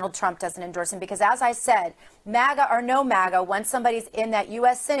because Donald Trump doesn't endorse him. Because as I said, MAGA or no MAGA, once somebody's in that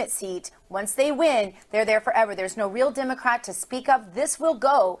U.S. Senate seat, once they win, they're there forever. There's no real Democrat to speak of. This will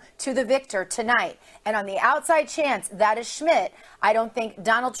go to the victor tonight. And on the outside chance that is Schmidt, I don't think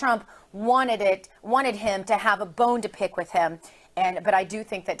Donald Trump wanted him to have a bone to pick with him. But I do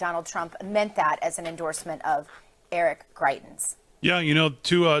think that Donald Trump meant that as an endorsement of Eric Greitens. Yeah,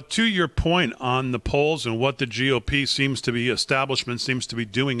 to your point on the polls and what the GOP establishment seems to be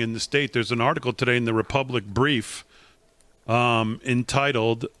doing in the state, there's an article today in the Republic Brief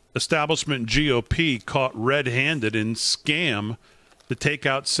entitled "Establishment GOP Caught Red-Handed in Scam to Take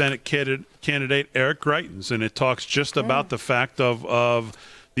Out Senate Candidate Eric Greitens," and it talks just about the fact of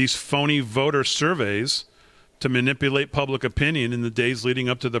these phony voter surveys to manipulate public opinion in the days leading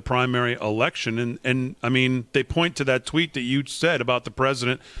up to the primary election. And I mean, they point to that tweet that you said about the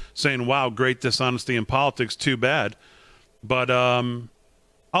president saying, wow, great dishonesty in politics, too bad. But I'll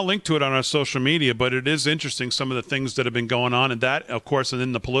link to it on our social media, but it is interesting some of the things that have been going on. And that, of course, and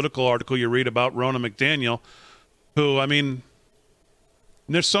in the political article you read about Ronna McDaniel, who, I mean,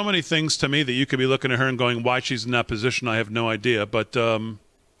 there's so many things to me that you could be looking at her and going, why she's in that position, I have no idea. But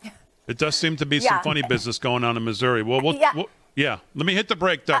it does seem to be some funny business going on in Missouri. Well, let me hit the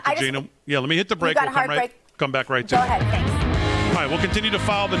break, Dr. Gina. Let me hit the break. We'll come back right to it. Go ahead, thanks. All right, we'll continue to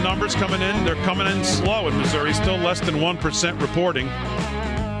follow the numbers coming in. They're coming in slow in Missouri, still less than 1% reporting.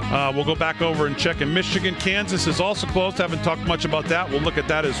 We'll go back over and check in Michigan. Kansas is also closed. Haven't talked much about that. We'll look at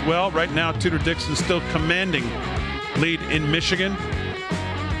that as well. Right now, Tudor Dixon still commanding lead in Michigan.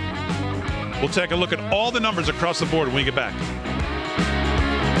 We'll take a look at all the numbers across the board when we get back.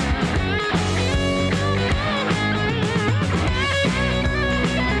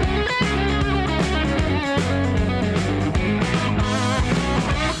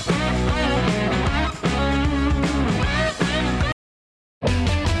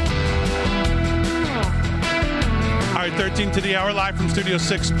 All right, 13 to the hour, live from Studio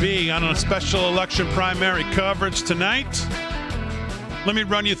 6B on a special election primary coverage tonight. Let me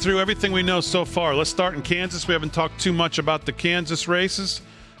run you through everything we know so far. Let's start in Kansas. We haven't talked too much about the Kansas races.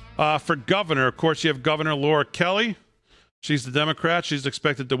 For governor, of course, you have Governor Laura Kelly. She's the Democrat. She's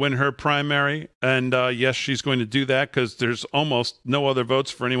expected to win her primary. And yes, she's going to do that because there's almost no other votes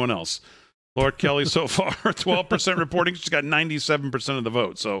for anyone else. Laura Kelly so far, 12% reporting. She's got 97% of the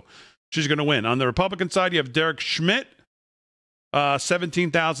vote. So she's going to win. On the Republican side, you have Derek Schmidt,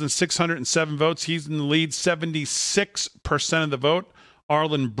 17,607 votes. He's in the lead, 76% of the vote.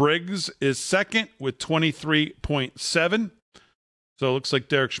 Arlen Briggs is second with 23.7. So it looks like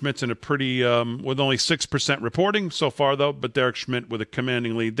Derek Schmidt's in a pretty, with only 6% reporting so far, though, but Derek Schmidt with a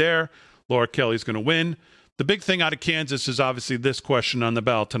commanding lead there. Laura Kelly's going to win. The big thing out of Kansas is obviously this question on the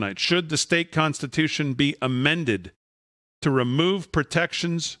ballot tonight. Should the state constitution be amended to remove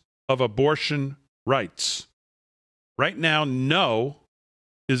protections of abortion rights? Right now, no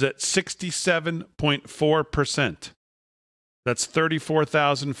is at 67.4%. That's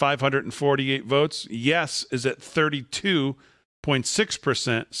 34,548 votes. Yes is at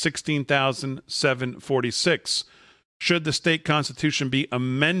 32.6%, 16,746. Should the state constitution be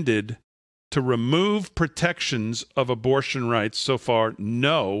amended to remove protections of abortion rights? So far,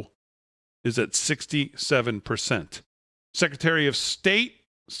 no is at 67%. Secretary of State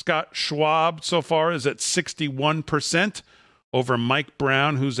Scott Schwab so far is at 61% over Mike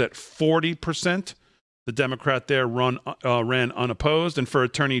Brown, who's at 40%. the Democrat there, ran unopposed. And for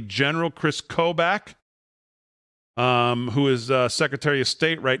Attorney General Chris Kobach, who is Secretary of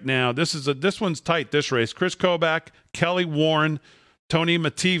State right now, this one's tight, this race. Chris Kobach, Kelly Warren, Tony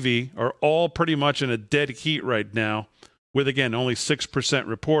Mativi are all pretty much in a dead heat right now, with, again, only 6%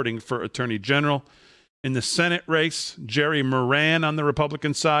 reporting for Attorney General. In the Senate race, Jerry Moran on the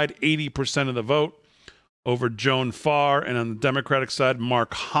Republican side, 80% of the vote over Joan Farr. And on the Democratic side,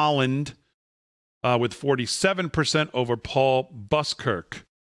 Mark Holland with 47% over Paul Buskirk.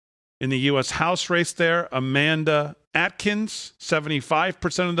 In the U.S. House race there, Amanda Atkins,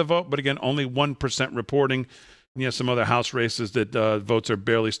 75% of the vote, but again, only 1% reporting. And you have some other House races that votes are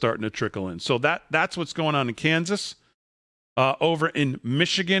barely starting to trickle in. So that's what's going on in Kansas. Over in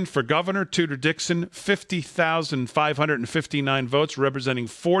Michigan for governor, Tudor Dixon, 50,559 votes, representing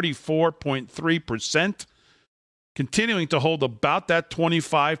 44.3%, continuing to hold about that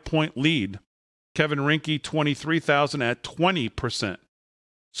 25-point lead. Kevin Rinke, 23,000 at 20%.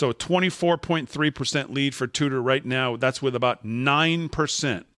 So a 24.3% lead for Tudor right now. That's with about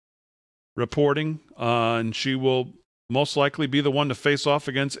 9% reporting, and she will most likely be the one to face off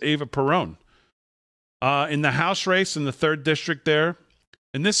against Ava Perón. In the House race in the 3rd district there,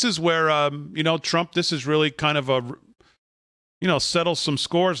 and this is where, Trump, this is really kind of a, settle some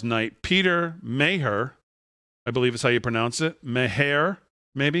scores night. Peter Maher, I believe is how you pronounce it, Maher,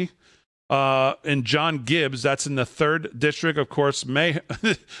 maybe, and John Gibbs, that's in the 3rd district, of course.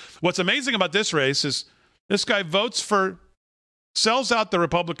 What's amazing about this race is this guy sells out the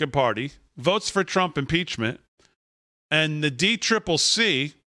Republican Party, votes for Trump impeachment, and the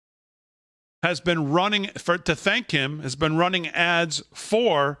DCCC has been running ads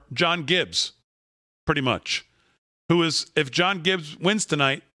for John Gibbs, pretty much. Who is, if John Gibbs wins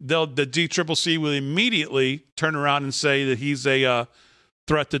tonight, the DCCC will immediately turn around and say that he's a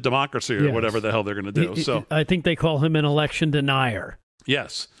threat to democracy or whatever the hell they're going to do. So I think they call him an election denier.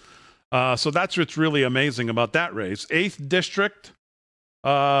 Yes. So that's what's really amazing about that race. 8th district,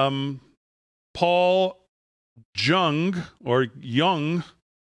 Paul Young,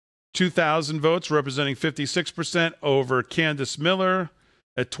 2,000 votes, representing 56% over Candace Miller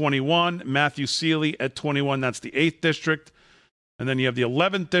at 21, Matthew Seeley at 21. That's the 8th district. And then you have the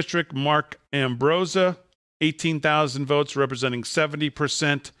 11th district, Mark Ambrosa, 18,000 votes, representing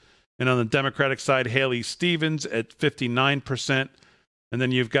 70%. And on the Democratic side, Haley Stevens at 59%. And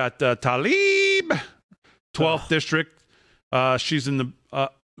then you've got Talib, 12th district. She's in the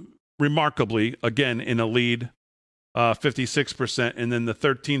remarkably, again, in a lead. 56%. And then the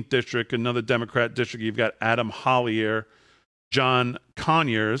 13th district, another Democrat district, you've got Adam Hollier, John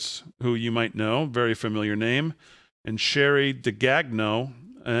Conyers, who you might know, very familiar name, and Sherry DeGagno,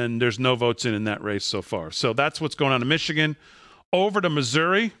 and there's no votes in that race so far. So that's what's going on in Michigan. Over to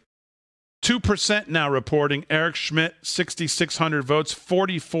Missouri, 2% now reporting. Eric Schmidt, 6,600 votes,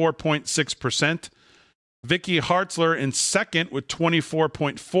 44.6%. Vicky Hartzler in second with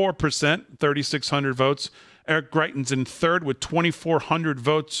 24.4%, 3,600 votes. Eric Greitens in third with 2,400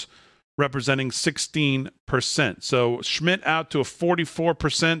 votes, representing 16%. So Schmidt out to a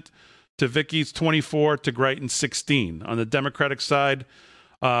 44%, to Vicky's 24%, to Greitens 16%. On the Democratic side,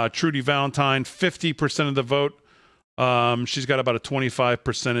 Trudy Valentine, 50% of the vote. She's got about a 25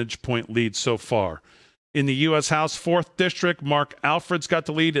 percentage point lead so far. In the U.S. House, 4th District, Mark Alfred's got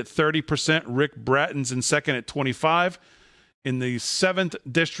the lead at 30%. Rick Bratton's in second at 25%. In the 7th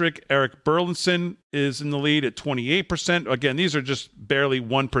District, Eric Burlinson is in the lead at 28%. Again, these are just barely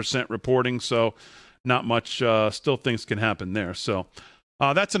 1% reporting, so not much. Still things can happen there. So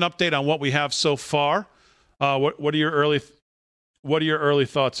that's an update on what we have so far. What are your early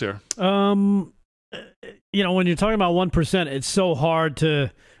thoughts here? When you're talking about 1%, it's so hard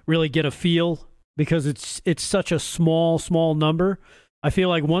to really get a feel because it's such a small number. I feel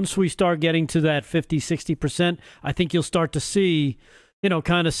like once we start getting to that 50-60%, I think you'll start to see,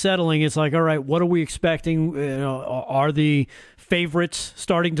 kind of settling. It's like, all right, what are we expecting? Are the favorites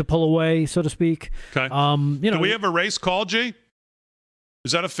starting to pull away, so to speak? Okay. Do we have a race call, G?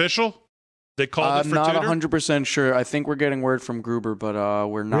 Is that official? They called it for not Tudor? 100% sure. I think we're getting word from Gruber, but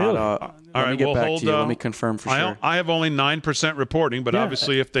we're not. Really? Let me get back to you. Let me confirm for sure. I have only 9% reporting, but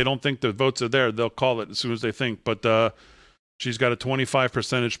obviously if they don't think the votes are there, they'll call it as soon as they think. But she's got a 25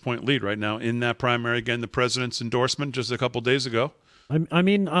 percentage point lead right now in that primary. Again, the president's endorsement just a couple days ago. I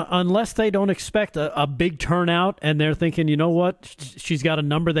mean, unless they don't expect a big turnout and they're thinking, you know what, she's got a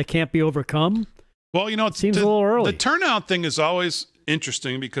number that can't be overcome. Well, it seems a little early. The turnout thing is always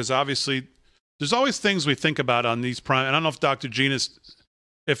interesting because obviously there's always things we think about on these prime. And I don't know if Dr. Jean is,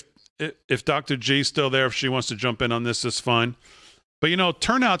 if Dr. G is still there, if she wants to jump in on this, that's fine. But,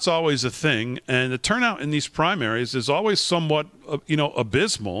 turnout's always a thing, and the turnout in these primaries is always somewhat,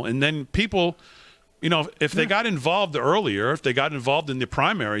 abysmal. And then people, if they got involved earlier, if they got involved in the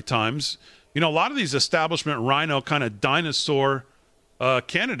primary times, a lot of these establishment rhino kind of dinosaur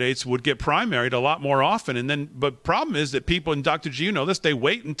candidates would get primaried a lot more often. But problem is that people, and Dr. G, this, they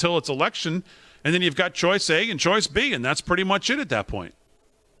wait until it's election, and then you've got choice A and choice B, and that's pretty much it at that point.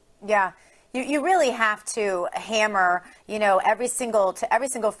 Yeah. You really have to hammer, every single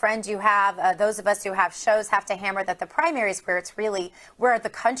friend you have. Those of us who have shows have to hammer that the primaries where the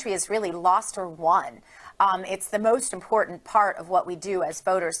country is really lost or won. It's the most important part of what we do as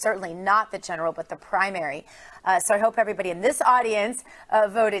voters, certainly not the general, but the primary. So I hope everybody in this audience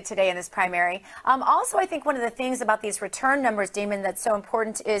voted today in this primary. Also, I think one of the things about these return numbers, Damon, that's so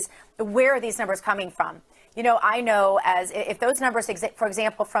important is where are these numbers coming from? I know as if those numbers, for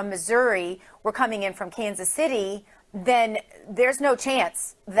example, from Missouri were coming in from Kansas City, then there's no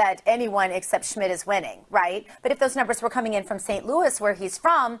chance that anyone except Schmidt is winning, right? But if those numbers were coming in from St. Louis, where he's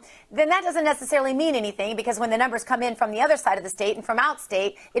from, then that doesn't necessarily mean anything, because when the numbers come in from the other side of the state and from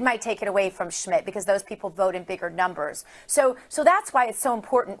outstate, it might take it away from Schmidt because those people vote in bigger numbers. So that's why it's so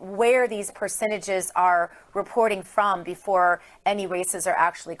important where these percentages are reporting from before any races are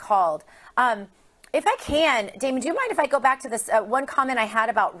actually called. If I can, Damon, do you mind if I go back to this one comment I had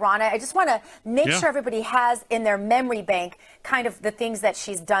about Ronna? I just want to make sure everybody has in their memory bank kind of the things that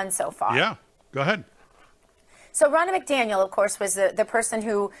she's done so far. Yeah, go ahead. So Ronna McDaniel, of course, was the person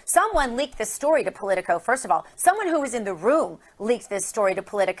who someone leaked this story to Politico. First of all, someone who was in the room leaked this story to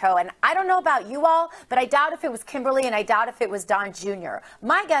Politico. And I don't know about you all, but I doubt if it was Kimberly and I doubt if it was Don Jr.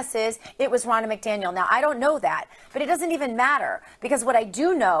 My guess is it was Ronna McDaniel. Now, I don't know that, but it doesn't even matter, because what I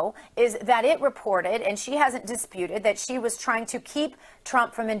do know is that it reported, and she hasn't disputed, that she was trying to keep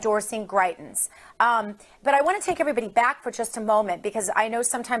Trump from endorsing Greitens. But I want to take everybody back for just a moment, because I know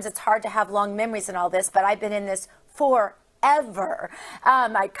sometimes it's hard to have long memories and all this, but I've been in this forever.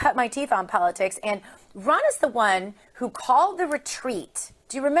 I cut my teeth on politics, and Ronna's the one who called the retreat.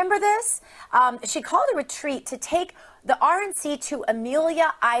 Do you remember this? She called a retreat to take the RNC to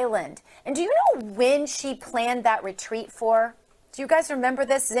Amelia Island. And do you know when she planned that retreat for? Do you guys remember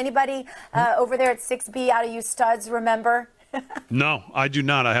this? Does anybody over there at 6B out of you studs remember? No, I do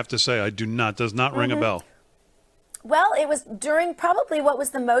not. I have to say, I do not. Does not ring a bell. Well, it was during probably what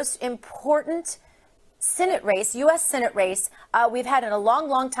was the most important Senate race, U.S. Senate race we've had in a long,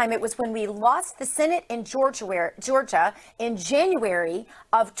 long time. It was when we lost the Senate in Georgia in January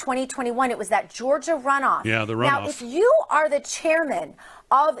of 2021. It was that Georgia runoff. Yeah, the runoff. Now, if you are the chairman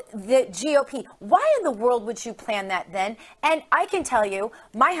of the GOP, why in the world would you plan that then? And I can tell you,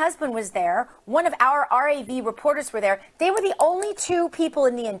 my husband was there. One of our RAV reporters were there. They were the only two people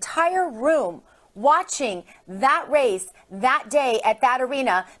in the entire room watching that race that day at that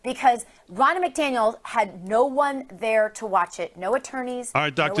arena, because Ronna McDaniel had no one there to watch it. No attorneys. All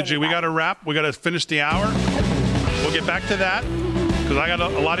right, Dr. G, we got to wrap. We got to finish the hour. We'll get back to that, because I got a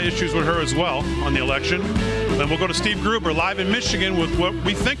lot of issues with her as well on the election. Then we'll go to Steve Gruber live in Michigan with what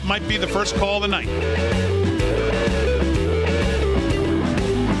we think might be the first call of the night.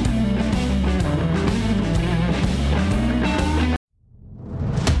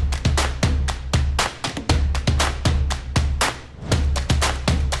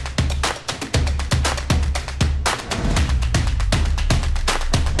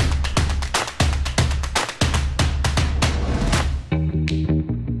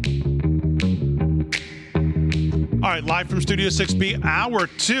 All right, live from Studio 6B, Hour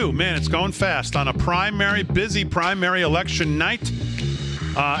 2. Man, it's going fast on a busy primary election night.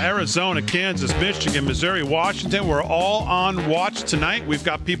 Arizona, Kansas, Michigan, Missouri, Washington. We're all on watch tonight. We've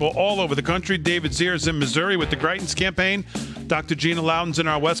got people all over the country. David Zier's in Missouri with the Greitens campaign. Dr. Gina Loudon's in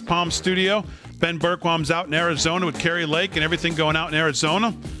our West Palm studio. Ben Bergquam's out in Arizona with Kerry Lake and everything going out in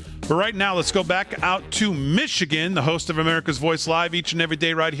Arizona. But right now, let's go back out to Michigan. The host of America's Voice Live each and every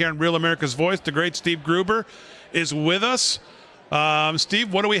day right here on Real America's Voice, the great Steve Gruber, is with us.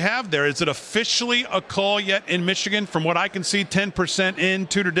 Steve, what do we have there? Is it officially a call yet in Michigan? From what I can see, 10% in.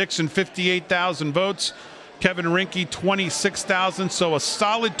 Tudor Dixon, 58,000 votes. Kevin Rinke, 26,000. So a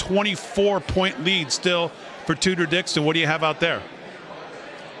solid 24-point lead still for Tudor Dixon. What do you have out there?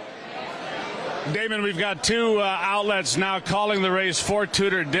 Damon, we've got two outlets now calling the race for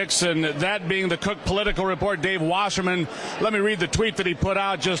Tudor Dixon, that being the Cook Political Report, Dave Wasserman. Let me read the tweet that he put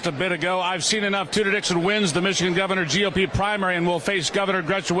out just a bit ago. I've seen enough. Tudor Dixon wins the Michigan governor GOP primary and will face Governor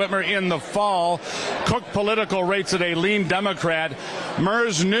Gretchen Whitmer in the fall. Cook Political rates it a lean Democrat.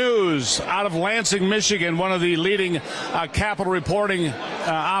 MERS News out of Lansing, Michigan, one of the leading capital reporting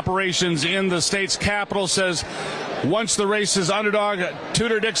operations in the state's capital, says once the race is underdog,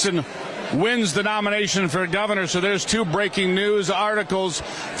 Tudor Dixon wins the nomination for governor. So there's 2 breaking news articles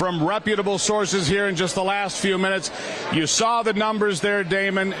from reputable sources here in just the last few minutes. You saw the numbers there,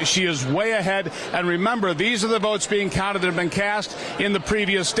 Damon. She is way ahead. And remember, these are the votes being counted that have been cast in the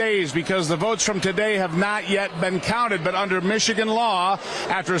previous days, because the votes from today have not yet been counted. But under Michigan law,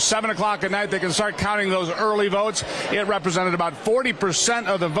 after 7 o'clock at night, they can start counting those early votes. It represented about 40%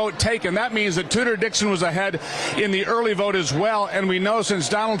 of the vote taken. That means that Tudor Dixon was ahead in the early vote as well. And we know since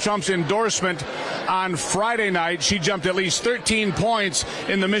Donald Trump's endorsement on Friday night, she jumped at least 13 points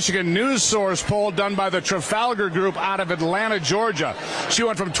in the Michigan News Source poll done by the Trafalgar Group out of Atlanta, Georgia. She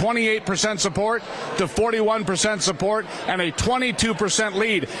went from 28% support to 41% support and a 22%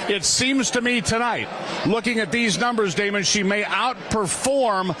 lead. It seems to me tonight, looking at these numbers, Damon, she may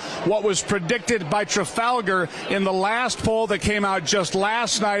outperform what was predicted by Trafalgar in the last poll that came out just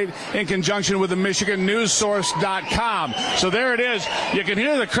last night in conjunction with the MichiganNewsSource.com. So there it is. You can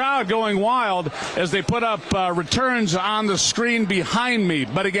hear the crowd going wild as they put up returns on the screen behind me.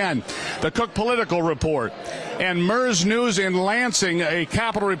 But again, the Cook Political Report and MERS News in Lansing, a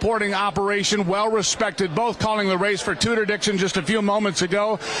capital reporting operation, well respected, both calling the race for Tudor Dixon just a few moments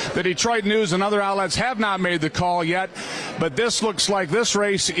ago. The Detroit News and other outlets have not made the call yet, but this looks like this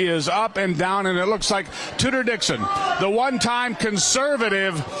race is up and down, and it looks like Tudor Dixon, the one-time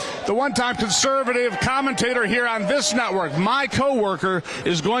conservative commentator here on this network, my co-worker,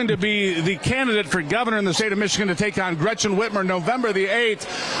 is going to be the candidate for governor in the state of Michigan to take on Gretchen Whitmer November the 8th.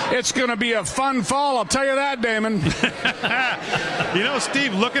 It's going to be a fun fall, I'll tell you that, Damon. You know,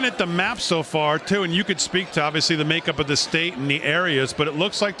 Steve, looking at the map so far, too, and you could speak to, obviously, the makeup of the state and the areas, but it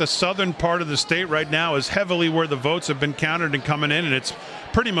looks like the southern part of the state right now is heavily where the votes have been counted and coming in, and it's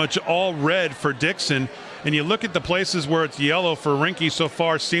pretty much all red for Dixon. And you look at the places where it's yellow for Rinke so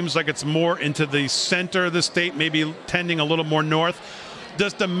far, seems like it's more into the center of the state, maybe tending a little more north.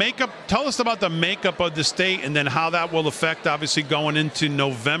 Does the makeup, tell us about the makeup of the state and then how that will affect, obviously, going into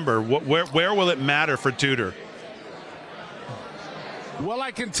November. Where will it matter for Tudor? Well,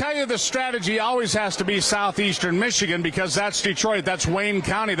 I can tell you the strategy always has to be southeastern Michigan, because that's Detroit, that's Wayne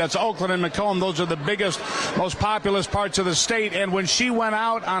County, that's Oakland and Macomb. Those are the biggest, most populous parts of the state. And when she went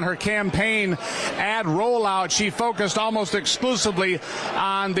out on her campaign ad rollout, she focused almost exclusively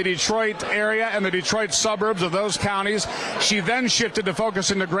on the Detroit area and the Detroit suburbs of those counties. She then shifted to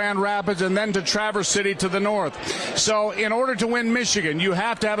focus into Grand Rapids and then to Traverse City to the north. So in order to win Michigan, you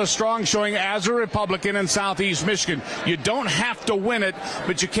have to have a strong showing as a Republican in southeast Michigan. You don't have to win it,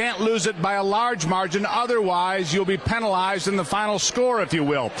 but you can't lose it by a large margin. Otherwise, you'll be penalized in the final score, if you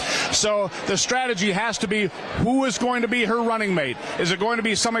will. So the strategy has to be, who is going to be her running mate? Is it going to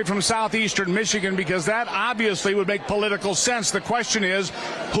be somebody from southeastern Michigan? Because that obviously would make political sense. The question is,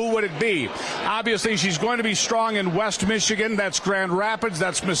 who would it be? Obviously, she's going to be strong in West Michigan. That's Grand Rapids.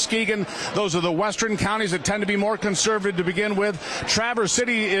 That's Muskegon. Those are the western counties that tend to be more conservative to begin with. Traverse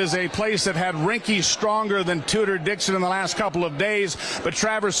City is a place that had Rinke stronger than Tudor Dixon in the last couple of days. But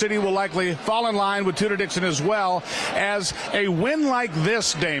Traverse City will likely fall in line with Tudor Dixon as well. As a win like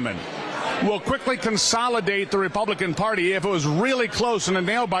this, Damon, will quickly consolidate the Republican Party. If it was really close and a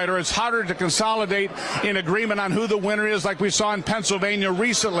nail-biter, it's harder to consolidate in agreement on who the winner is, like we saw in Pennsylvania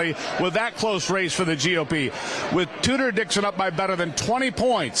recently with that close race for the GOP. With Tudor Dixon up by better than 20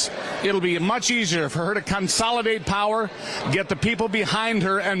 points, it'll be much easier for her to consolidate power, get the people behind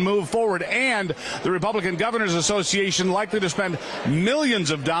her, and move forward. And the Republican Governors Association likely to spend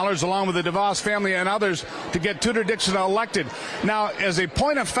millions of dollars, along with the DeVos family and others, to get Tudor Dixon elected. Now, as a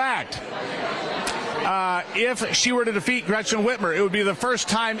point of fact, if she were to defeat Gretchen Whitmer, it would be the first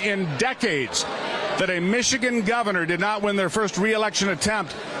time in decades that a Michigan governor did not win their first re-election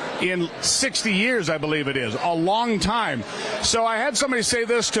attempt in 60 years, I believe it is. A long time. So I had somebody say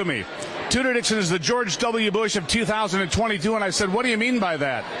this to me. Tudor Dixon is the George W. Bush of 2022. And I said, what do you mean by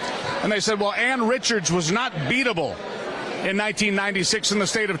that? And they said, well, Ann Richards was not beatable in 1996 in the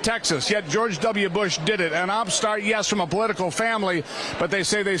state of Texas, yet George W. Bush did it. An upstart, yes, from a political family, but they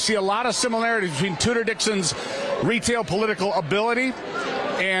say they see a lot of similarities between Tudor Dixon's retail political ability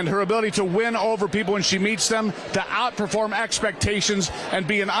and her ability to win over people when she meets them, to outperform expectations and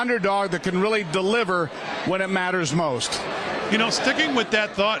be an underdog that can really deliver when it matters most. You know, sticking with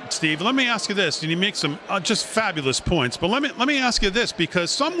that thought, Steve, let me ask you this, and you make some just fabulous points, but let me ask you this,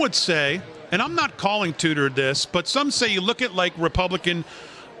 because some would say, and I'm not calling Tudor this, but some say you look at like Republican,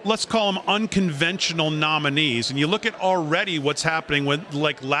 let's call them unconventional nominees, and you look at already what's happening with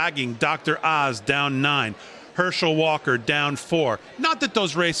like lagging Dr. Oz down 9. Herschel Walker down 4. Not that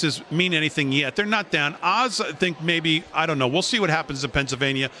those races mean anything yet. They're not down. Oz, I think maybe, I don't know. We'll see what happens in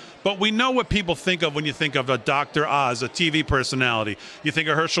Pennsylvania. But we know what people think of when you think of a Dr. Oz, a TV personality. You think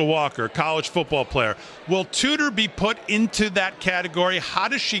of Herschel Walker, college football player. Will Tudor be put into that category? How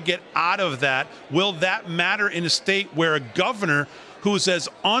does she get out of that? Will that matter in a state where a governor who's as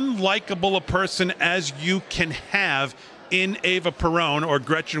unlikable a person as you can have in Eva Perón, or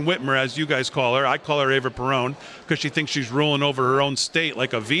Gretchen Whitmer, as you guys call her. I call her Eva Perón because she thinks she's ruling over her own state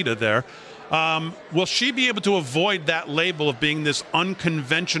like Evita there. Will she be able to avoid that label of being this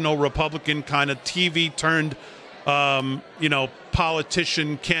unconventional Republican kind of TV turned,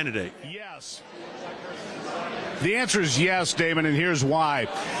 politician candidate? Yes. The answer is yes, Damon, and here's why.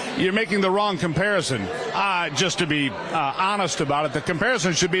 You're making the wrong comparison. Just to be honest about it, the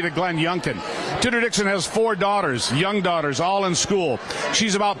comparison should be to Glenn Youngkin. Tudor Dixon has 4 daughters, young daughters, all in school.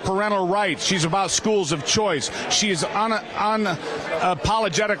 She's about parental rights. She's about schools of choice. She's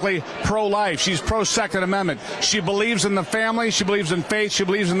unapologetically pro-life. She's pro-Second Amendment. She believes in the family. She believes in faith. She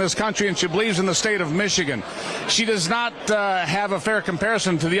believes in this country, and she believes in the state of Michigan. She does not have a fair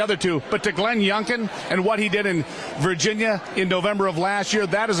comparison to the other two, but to Glenn Youngkin and what he did in Virginia in November of last year,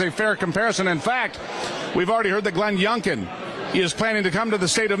 that is a fair comparison. In fact, we've already heard that Glenn Youngkin is planning to come to the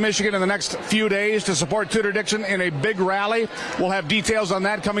state of Michigan in the next few days to support Tudor Dixon in a big rally. We'll have details on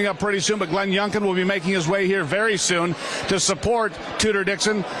that coming up pretty soon, but Glenn Youngkin will be making his way here very soon to support Tudor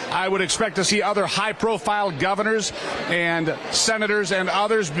Dixon. I would expect to see other high-profile governors and senators and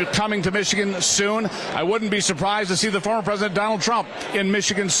others coming to Michigan soon. I wouldn't be surprised to see the former President Donald Trump in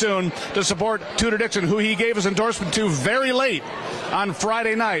Michigan soon to support Tudor Dixon, who he gave his endorsement to very late on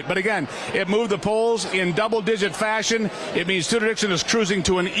Friday night. But again, it moved the polls in double-digit fashion. It means Tudor Dixon is cruising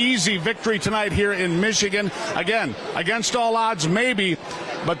to an easy victory tonight here in Michigan. Again, against all odds, maybe,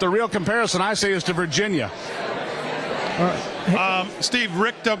 but the real comparison, I say, is to Virginia. Steve,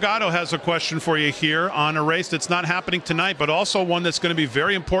 Rick Delgado has a question for you here on a race that's not happening tonight, but also one that's going to be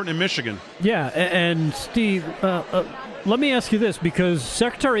very important in Michigan. Yeah, and Steve, let me ask you this, because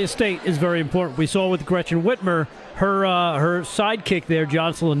Secretary of State is very important. We saw with Gretchen Whitmer, her sidekick there,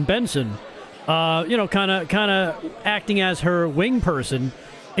 Jocelyn Benson, kind of acting as her wing person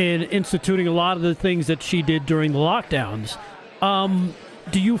in instituting a lot of the things that she did during the lockdowns.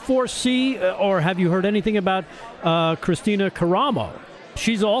 Do you foresee, or have you heard anything about Christina Caramo?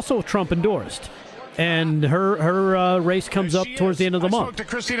 She's also Trump endorsed, and her race comes up towards the end of the month. I spoke to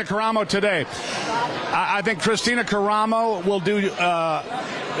Christina Caramo today. I think Christina Caramo will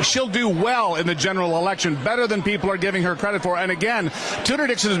she'll do well in the general election, better than people are giving her credit for. And again, Tudor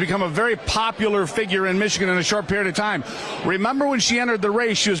Dixon has become a very popular figure in Michigan in a short period of time. Remember when she entered the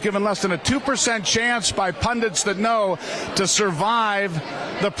race, she was given less than a 2% chance by pundits that know to survive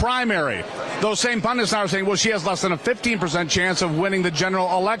the primary. Those same pundits now are saying, well, she has less than a 15% chance of winning the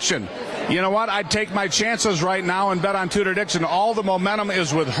general election. You know what? I'd take my chances right now and bet on Tudor Dixon. All the momentum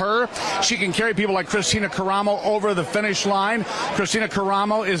is with her. She can carry people like Christina Caramo over the finish line. Christina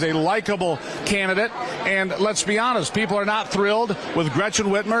Caramo is a likable candidate. And let's be honest, people are not thrilled with Gretchen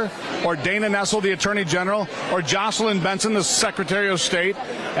Whitmer or Dana Nessel, the Attorney General, or Jocelyn Benson, the Secretary of State.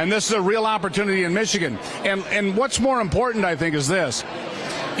 And this is a real opportunity in Michigan. And what's more important, I think, is this.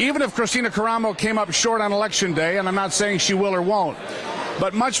 Even if Christina Caramo came up short on Election Day, and I'm not saying she will or won't,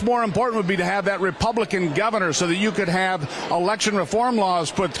 but much more important would be to have that Republican governor so that you could have election reform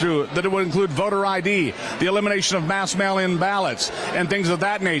laws put through, that it would include voter ID, the elimination of mass mail-in ballots, and things of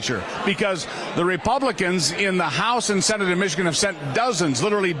that nature. Because the Republicans in the House and Senate in Michigan have sent dozens,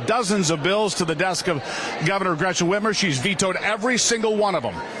 literally dozens of bills to the desk of Governor Gretchen Whitmer. She's vetoed every single one of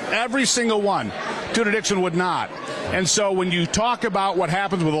them. Every single one. Tudor Dixon would not. And so when you talk about what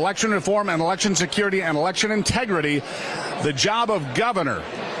happens with election reform and election security and election integrity, the job of governor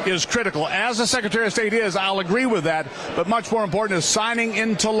is critical. As the Secretary of State is, I'll agree with that, but much more important is signing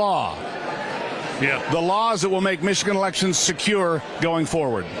into law the laws that will make Michigan elections secure going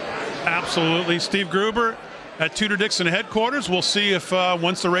forward. Absolutely. Steve Gruber at Tudor Dixon headquarters. We'll see if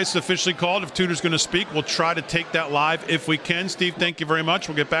once the race is officially called, if Tudor's going to speak. We'll try to take that live if we can. Steve, thank you very much.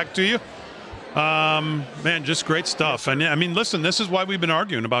 We'll get back to you. Man, just great stuff. And I mean, listen, this is why we've been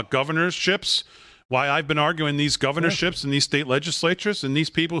arguing about governorships, why I've been arguing these governorships and these state legislatures and these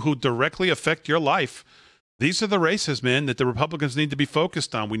people who directly affect your life. These are the races, man, that the Republicans need to be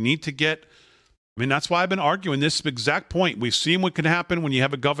focused on. We need to get, I mean, that's why I've been arguing this exact point. We've seen what can happen when you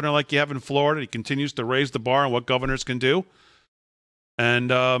have a governor like you have in Florida. He continues to raise the bar on what governors can do.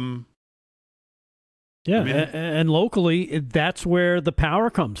 And, and locally, that's where the power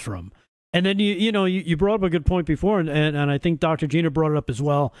comes from. And then, you brought up a good point before, and I think Dr. Gina brought it up as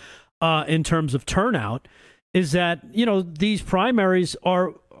well, in terms of turnout. is that, these primaries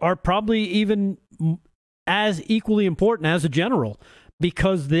are probably even as equally important as a general,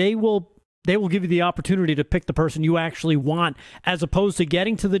 because they will give you the opportunity to pick the person you actually want, as opposed to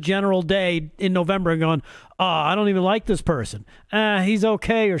getting to the general day in November and going, I don't even like this person. He's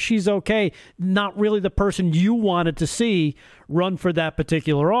okay or she's okay. Not really the person you wanted to see run for that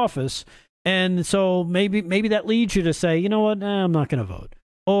particular office. And so maybe that leads you to say, you know what, I'm not going to vote.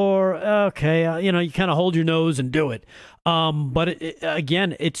 Or, okay, you kind of hold your nose and do it. But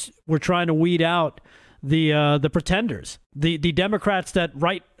again, we're trying to weed out the pretenders, the Democrats that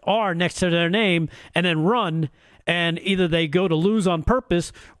write R next to their name and then run, and either they go to lose on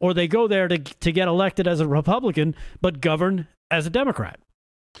purpose or they go there to get elected as a Republican but govern as a Democrat.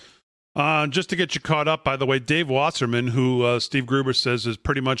 Just to get you caught up, by the way, Dave Wasserman, who Steve Gruber says has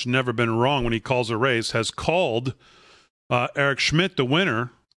pretty much never been wrong when he calls a race, has called Eric Schmidt the winner,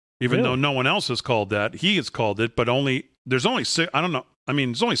 even though no one else has called that. He has called it, but there's only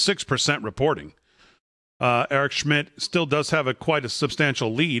 6% reporting. Eric Schmidt still does have quite a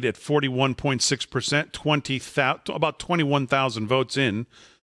substantial lead at 41.6%, about 21,000 votes in,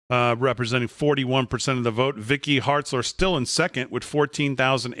 representing 41% of the vote. Vicky Hartzler still in second with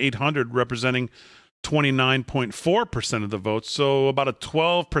 14,800, representing 29.4% of the vote. So about a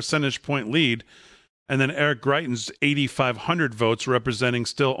 12 percentage point lead. And then Eric Greitens, 8,500 votes, representing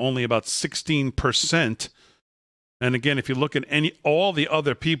still only about 16%. And again, if you look at all the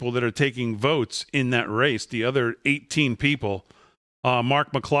other people that are taking votes in that race, the other 18 people,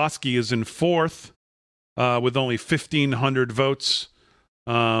 Mark McCloskey is in fourth with only 1,500 votes.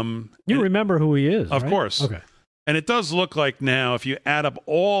 Remember who he is, of right? course. Okay. And it does look like now, if you add up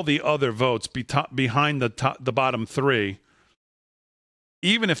all the other votes behind the bottom three,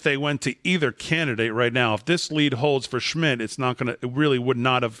 even if they went to either candidate right now, if this lead holds for Schmidt, it really would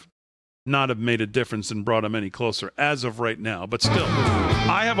not have made a difference and brought him any closer as of right now. But still,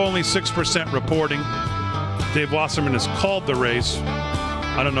 I have only 6% reporting. Dave Wasserman has called the race.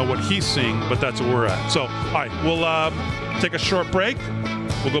 I don't know what he's seeing, but that's where we're at. So, all right, we'll take a short break.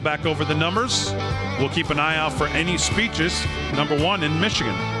 We'll go back over the numbers. We'll keep an eye out for any speeches. Number one in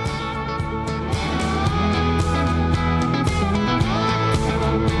Michigan.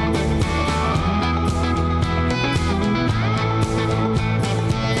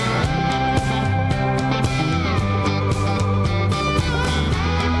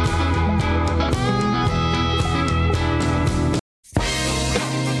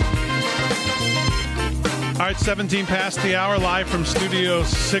 All right, 17 past the hour, live from Studio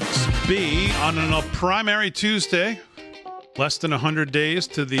 6B on a primary Tuesday. Less than 100 days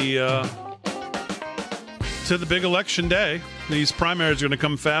to the big election day. These primaries are going to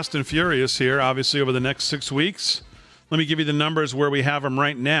come fast and furious here, obviously, over the next 6 weeks. Let me give you the numbers where we have them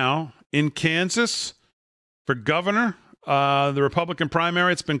right now. In Kansas, for governor, the Republican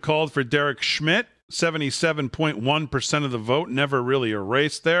primary, it's been called for Derek Schmidt, 77.1% of the vote, never really a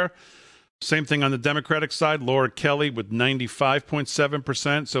race there. Same thing on the Democratic side, Laura Kelly with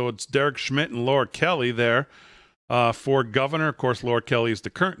 95.7%. So it's Derek Schmidt and Laura Kelly there for governor. Of course, Laura Kelly is the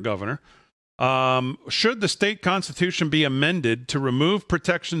current governor. Should the state constitution be amended to remove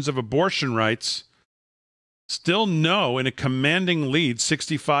protections of abortion rights? Still no, in a commanding lead,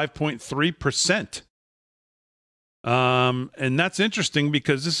 65.3%. And that's interesting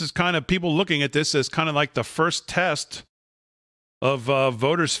because this is kind of people looking at this as kind of like the first test of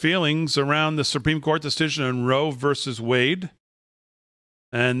voters' feelings around the Supreme Court decision in Roe versus Wade.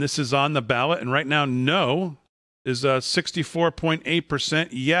 And this is on the ballot. And right now, no is 64.8%.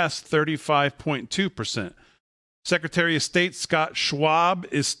 Yes, 35.2%. Secretary of State Scott Schwab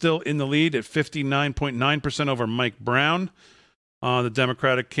is still in the lead at 59.9% over Mike Brown. The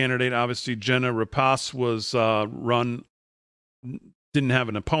Democratic candidate, obviously, Jenna Rapace was didn't have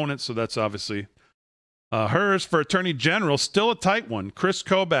an opponent, so that's obviously hers. For Attorney General, still a tight one. Chris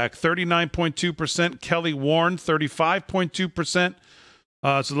Kobach, 39.2%. Kelly Warren, 35.2%.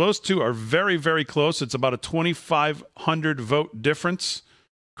 So those two are very, very close. It's about a 2,500 vote difference.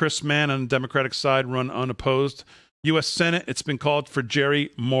 Chris Mann on the Democratic side run unopposed. U.S. Senate, it's been called for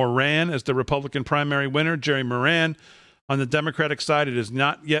Jerry Moran as the Republican primary winner. Jerry Moran. On the Democratic side, it has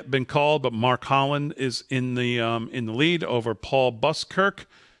not yet been called, but Mark Holland is in the lead over Paul Buskirk.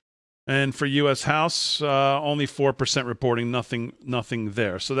 And for U.S. House, only 4% reporting, nothing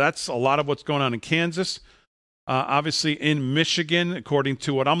there. So that's a lot of what's going on in Kansas. Obviously in Michigan, according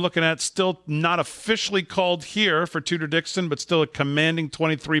to what I'm looking at, still not officially called here for Tudor Dixon, but still a commanding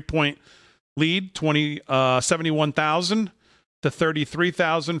 23-point lead, 71,000 to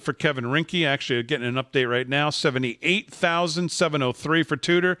 33,000 for Kevin Rinke. Actually, getting an update right now, 78,703 for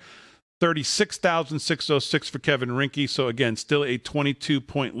Tudor. 36,606 for Kevin Rinke. So, again, still a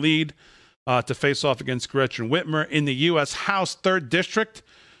 22-point lead to face off against Gretchen Whitmer. In the U.S. House 3rd District,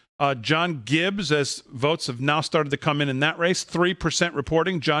 John Gibbs, as votes have now started to come in that race, 3%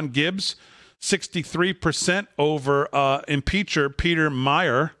 reporting. John Gibbs, 63% over impeacher Peter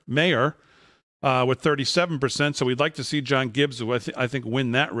Mayer with 37%. So we'd like to see John Gibbs, who I think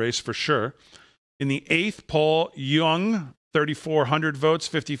win that race for sure. In the 8th, Paul Young, 3,400 votes,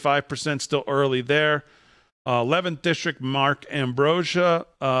 55%, still early there. 11th District, Mark Ambrosia,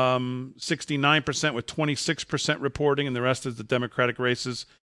 69% with 26% reporting, and the rest is the Democratic races.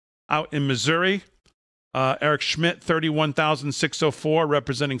 Out in Missouri, Eric Schmidt, 31,604,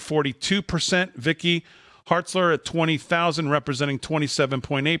 representing 42%. Vicky Hartzler at 20,000, representing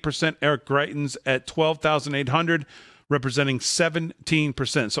 27.8%. Eric Greitens at 12,800, representing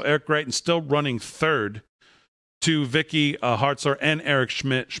 17%. So Eric Greitens still running third to Vicky Hartzler and Eric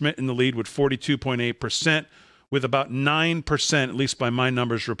Schmidt. Schmidt in the lead with 42.8%, with about 9%, at least by my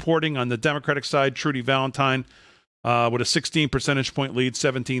numbers, reporting. On the Democratic side, Trudy Valentine with a 16 percentage point lead,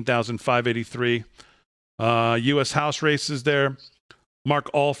 17,583. U.S. House races there.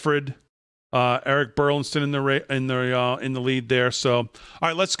 Mark Alfred, Eric Burlington in the lead there. So, all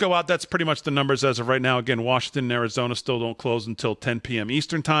right, let's go out. That's pretty much the numbers as of right now. Again, Washington and Arizona still don't close until 10 p.m.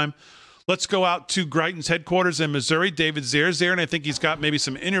 Eastern time. Let's go out to Greitens headquarters in Missouri. David Zier's there, and I think he's got maybe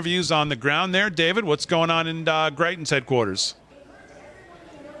some interviews on the ground there. David, what's going on in Greitens headquarters?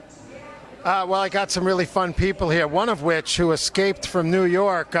 Well, I got some really fun people here, one of which who escaped from New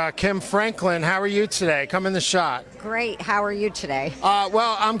York. Kim Franklin, how are you today? Come in the shot. Great. How are you today?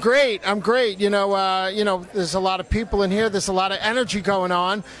 Well, I'm great. You know, there's a lot of people in here. There's a lot of energy going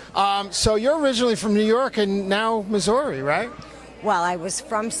on. So you're originally from New York and now Missouri, right? Well, I was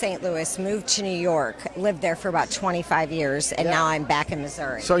from St. Louis, moved to New York, lived there for about 25 years, and now I'm back in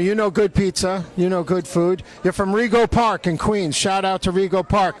Missouri. So you know good pizza, you know good food. You're from Rego Park in Queens. Shout out to Rego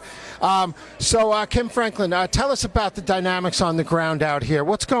Park. So Kim Franklin, tell us about the dynamics on the ground out here.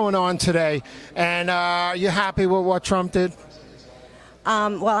 What's going on today? And are you happy with what Trump did?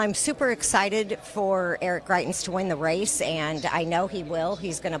 Well, I'm super excited for Eric Greitens to win the race, and I know he will.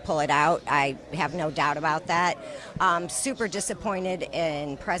 He's going to pull it out. I have no doubt about that. Super disappointed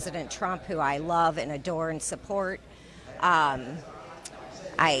in President Trump, who I love and adore and support. I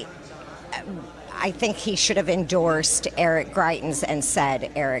think he should have endorsed Eric Greitens and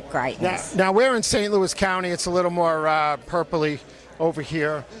said Eric Greitens. Now we're in St. Louis County. It's a little more purpley over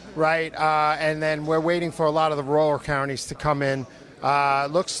here, right? And then we're waiting for a lot of the rural counties to come in.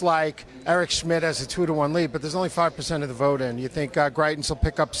 Looks like Eric Schmidt has a 2-1 lead, but there's only 5% of the vote in. You think Greitens will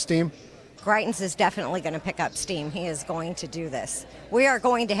pick up steam? Greitens is definitely going to pick up steam. He is going to do this. We are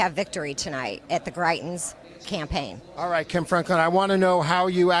going to have victory tonight at the Greitens campaign. All right, Kim Franklin, I want to know how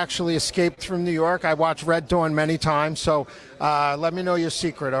you actually escaped from New York. I watched Red Dawn many times, so let me know your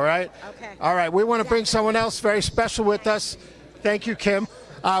secret, all right? Okay. All right, we want to bring someone else very special with us. Thank you, Kim.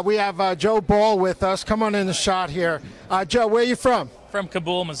 We have Joe Ball with us. Come on in the shot here. Joe, where are you from? From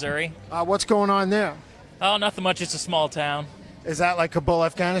Kabul, Missouri. What's going on there? Oh, nothing much. It's a small town. Is that like Kabul,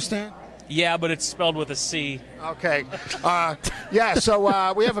 Afghanistan? Yeah, but it's spelled with a C. Okay.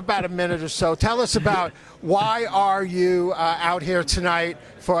 So we have about a minute or so. Tell us about why are you out here tonight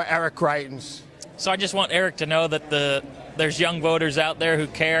for Eric Greitens? So I just want Eric to know that there's young voters out there who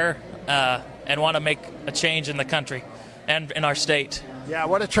care and want to make a change in the country and in our state. Yeah,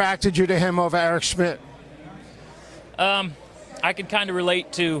 what attracted you to him over Eric Schmidt? I can kind of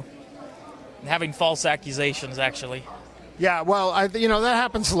relate to having false accusations, actually. Yeah, well, that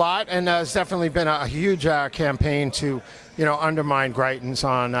happens a lot, and it's definitely been a huge campaign to, undermine Greitens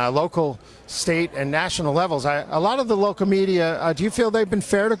on local, state, and national levels. A lot of the local media, do you feel they've been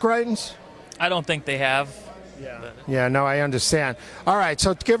fair to Greitens? I don't think they have. Yeah, no, I understand. All right,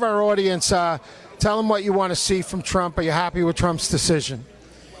 so to give our audience, tell them what you want to see from Trump. Are you happy with Trump's decision?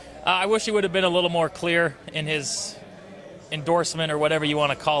 I wish he would have been a little more clear in his endorsement or whatever you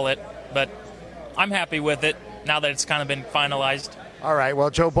want to call it, but I'm happy with it now that it's kind of been finalized. All right. Well,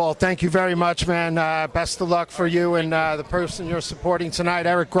 Joe Ball, thank you very much, man. Best of luck for you and the person you're supporting tonight,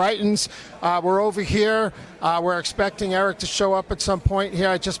 Eric Greitens. We're over here. We're expecting Eric to show up at some point here.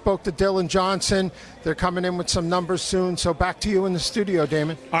 I just spoke to Dylan Johnson. They're coming in with some numbers soon. So back to you in the studio,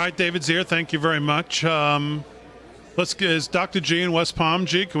 Damon. All right, David Zier, thank you very much. Is Dr. G in West Palm?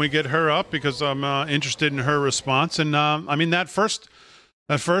 G, can we get her up? Because I'm interested in her response. And, that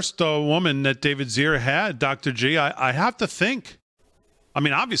first woman that David Zier had, Dr. G, I have to think.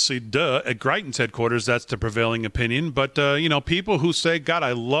 Obviously, at Greitens headquarters, that's the prevailing opinion. But, people who say, God,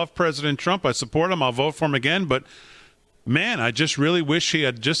 I love President Trump. I support him. I'll vote for him again. But man, I just really wish he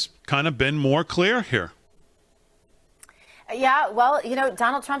had just kind of been more clear here. Yeah, well,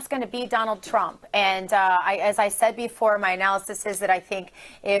 Donald Trump's going to be Donald Trump. And as I said before, my analysis is that I think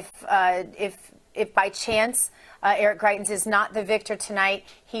if by chance Eric Greitens is not the victor tonight,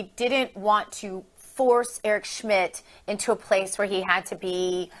 he didn't want to force Eric Schmidt into a place where he had to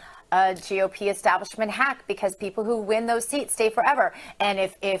be a GOP establishment hack, because people who win those seats stay forever.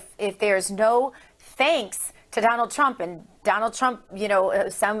 And if there's no thanks to Donald Trump, and Donald Trump,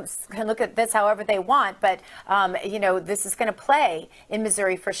 some can look at this however they want, but, this is going to play in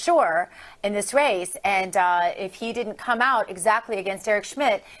Missouri for sure in this race. And if he didn't come out exactly against Eric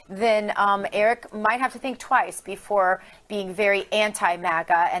Schmidt, then Eric might have to think twice before being very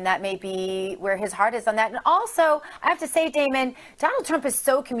anti-MAGA, and that may be where his heart is on that. And also, I have to say, Damon, Donald Trump is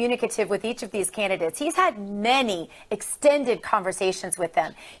so communicative with each of these candidates. He's had many extended conversations with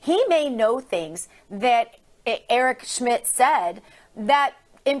them. He may know things that Eric Schmidt said that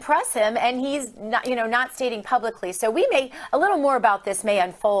impress him, and he's not stating publicly. So a little more about this may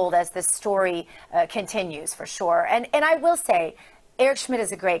unfold as this story continues, for sure. And I will say, Eric Schmidt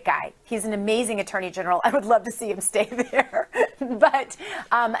is a great guy. He's an amazing attorney general. I would love to see him stay there. But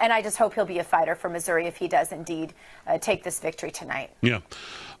and I just hope he'll be a fighter for Missouri if he does indeed take this victory tonight. Yeah.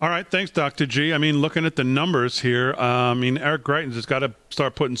 All right. Thanks, Dr. G. I mean, looking at the numbers here, Eric Greitens has got to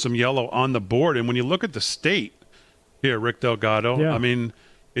start putting some yellow on the board. And when you look at the state here, Rick Delgado, yeah. I mean,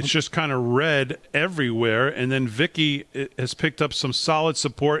 it's just kind of red everywhere. And then Vicky has picked up some solid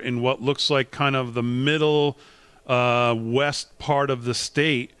support in what looks like kind of the middle west part of the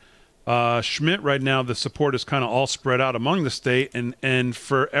state. Schmidt right now, the support is kind of all spread out among the state, and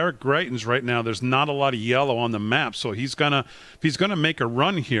for Eric Greitens right now, there's not a lot of yellow on the map. So if he's gonna make a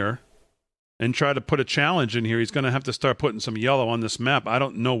run here and try to put a challenge in here, he's going to have to start putting some yellow on this map. I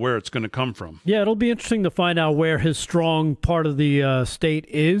don't know where it's going to come from. Yeah, it'll be interesting to find out where his strong part of the state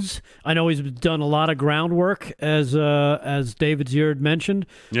is. I know he's done a lot of groundwork, as David Zierd mentioned.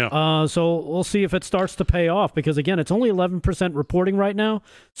 Yeah. So we'll see if it starts to pay off, because, again, it's only 11% reporting right now,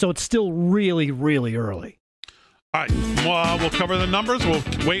 so it's still really, really early. All right, well, we'll cover the numbers. We're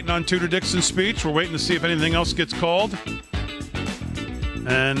waiting on Tudor Dixon's speech. We're waiting to see if anything else gets called.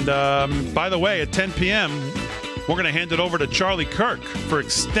 And by the way, at 10 p.m., we're going to hand it over to Charlie Kirk for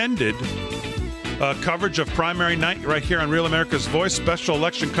extended coverage of primary night right here on Real America's Voice. Special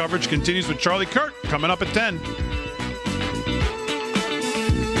election coverage continues with Charlie Kirk coming up at 10.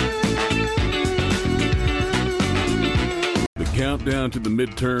 The countdown to the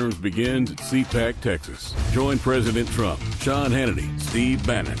midterms begins at CPAC, Texas. Join President Trump, Sean Hannity, Steve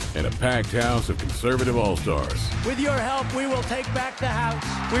Bannon, and a packed house of conservative all-stars. With your help, we will take back the House.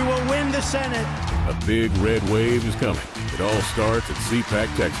 We will win the Senate. A big red wave is coming. It all starts at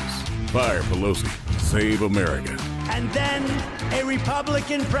CPAC, Texas. Fire Pelosi. Save America. And then a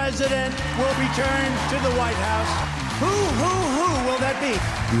Republican president will return to the White House. Who will that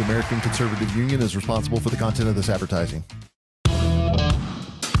be? The American Conservative Union is responsible for the content of this advertising.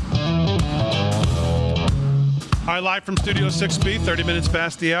 All right, live from Studio 6B, 30 minutes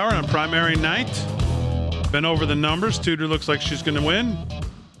past the hour on primary night. Been over the numbers. Tudor looks like she's going to win.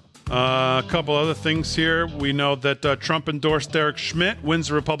 A couple other things here. We know that Trump endorsed Eric Schmidt, wins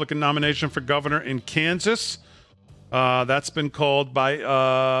the Republican nomination for governor in Kansas. That's been called by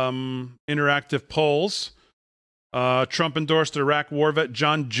interactive polls. Trump endorsed Iraq war vet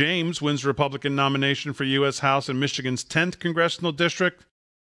John James, wins the Republican nomination for U.S. House in Michigan's 10th congressional district.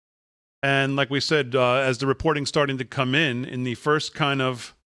 And like we said, as the reporting's starting to come in the first kind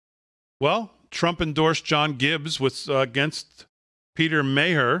of, well, Trump endorsed John Gibbs against Peter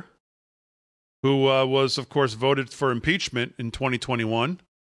Maher, who was, of course, voted for impeachment in 2021.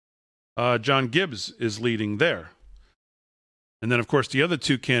 John Gibbs is leading there. And then, of course, the other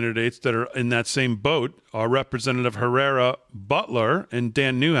two candidates that are in that same boat are Representative Herrera Butler and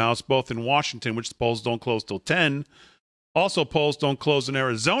Dan Newhouse, both in Washington, which the polls don't close till 10. Also, polls don't close in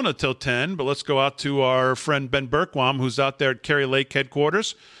Arizona till 10, but let's go out to our friend Ben Bergquam, who's out there at Kari Lake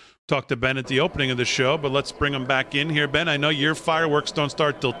headquarters. Talked to Ben at the opening of the show, but let's bring him back in here. Ben, I know your fireworks don't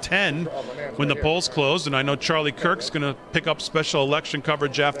start till 10 when the polls close, and I know Charlie Kirk's going to pick up special election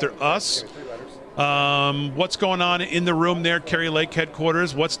coverage after us. What's going on in the room there at Kari Lake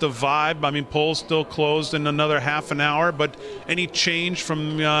headquarters? What's the vibe? I mean, polls still closed in another half an hour, but any change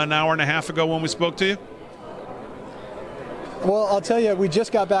from an hour and a half ago when we spoke to you? Well, I'll tell you, we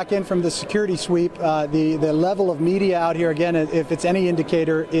just got back in from the security sweep. The level of media out here, again, if it's any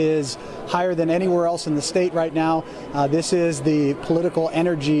indicator, is higher than anywhere else in the state right now. This is the political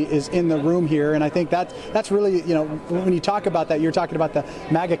energy is in the room here, and I think that's really, when you talk about that, you're talking about the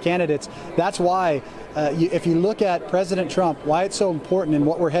MAGA candidates. That's why, if you look at President Trump, why it's so important and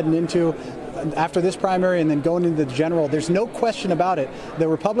what we're heading into after this primary and then going into the general, there's no question about it. The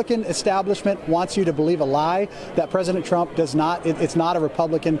Republican establishment wants you to believe a lie that President Trump does not. It's not a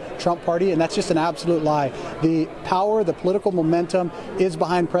Republican Trump party, and that's just an absolute lie. The power, the political momentum is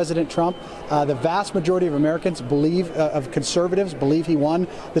behind President Trump. The vast majority of Americans of conservatives believe he won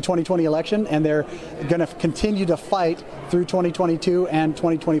the 2020 election, and they're going to continue to fight through 2022 and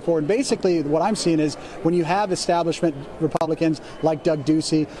 2024. And basically what I'm seeing is when you have establishment Republicans like Doug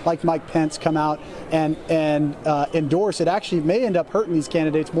Ducey, like Mike Pence come out and endorse, it actually may end up hurting these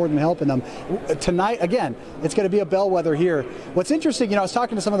candidates more than helping them. Tonight, again, it's going to be a bellwether here. What's interesting, I was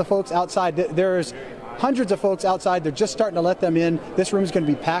talking to some of the folks outside. There's hundreds of folks outside. They're just starting to let them in. This room is going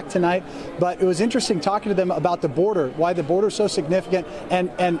to be packed tonight. But it was interesting talking to them about the border, why the border is so significant. And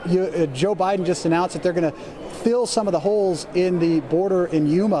Joe Biden just announced that they're going to fill some of the holes in the border in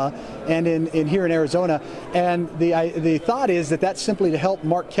Yuma and in here in Arizona. And the thought is that that's simply to help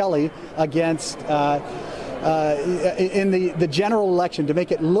Mark Kelly against in the general election, to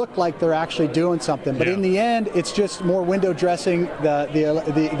make it look like they're actually doing something. But in the end, it's just more window dressing.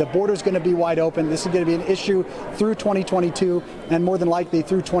 The border's going to be wide open. This is going to be an issue through 2022 and more than likely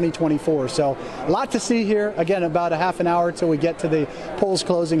through 2024. So a lot to see here. Again, about a half an hour till we get to the polls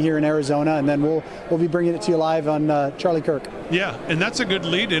closing here in Arizona, and then we'll be bringing it to you live on Charlie Kirk. Yeah, and that's a good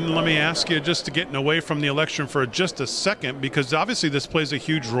lead-in. Let me ask you, just to getting away from the election for just a second, because obviously this plays a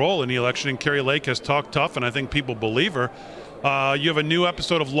huge role in the election, and Kari Lake has talked tough, and I think people believe her. You have a new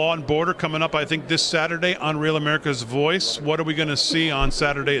episode of Law & Border coming up, I think, this Saturday on Real America's Voice. What are we going to see on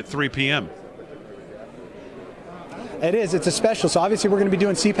Saturday at 3 p.m.? It is. It's a special. So obviously we're going to be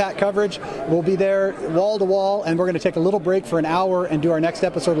doing CPAC coverage. We'll be there wall to wall, and we're going to take a little break for an hour and do our next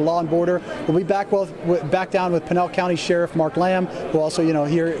episode of Law & Border. We'll be back down with Pinell County Sheriff Mark Lamb, who also,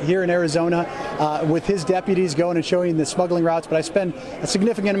 here in Arizona with his deputies going and showing the smuggling routes. But I spend a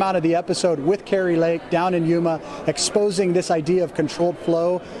significant amount of the episode with Kari Lake down in Yuma, exposing this idea of controlled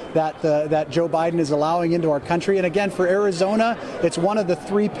flow that Joe Biden is allowing into our country. And again, for Arizona, it's one of the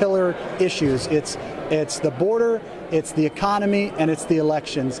three pillar issues. It's the border, it's the economy, and it's the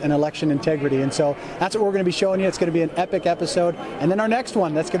elections and election integrity. And so that's what we're going to be showing you. It's going to be an epic episode. And then our next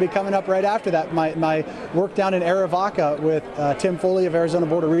one, that's going to be coming up right after that, my work down in Arivaca with Tim Foley of Arizona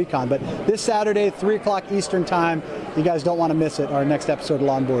Border Recon. But this Saturday, 3 o'clock Eastern Time, you guys don't want to miss it, our next episode of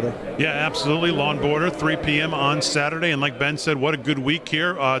Law & Border. Yeah, absolutely. Law & Border, 3 p.m. on Saturday. And like Ben said, what a good week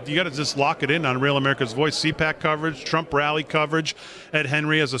here. You got to just lock it in on Real America's Voice. CPAC coverage, Trump rally coverage. Ed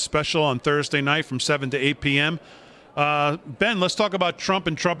Henry has a special on Thursday night from 7 to 8 p.m. Ben, let's talk about Trump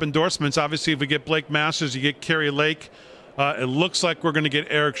and Trump endorsements. Obviously, if we get Blake Masters, you get Kari Lake. It looks like we're going to get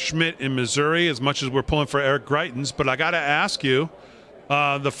Eric Schmidt in Missouri, as much as we're pulling for Eric Greitens. But I got to ask you,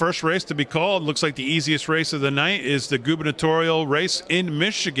 the first race to be called, looks like the easiest race of the night, is the gubernatorial race in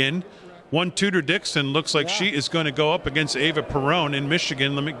Michigan. One Tudor Dixon looks like she is going to go up against Ava Perone in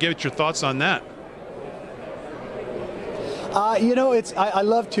Michigan. Let me get your thoughts on that. I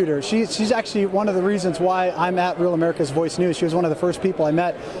love Tudor. She's actually one of the reasons why I'm at Real America's Voice News. She was one of the first people I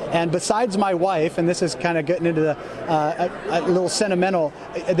met. And besides my wife, and this is kind of getting into a little sentimental,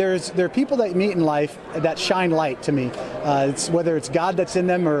 there are people that you meet in life that shine light to me. It's whether it's God that's in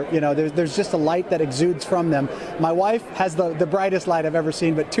them or, there's just a light that exudes from them. My wife has the brightest light I've ever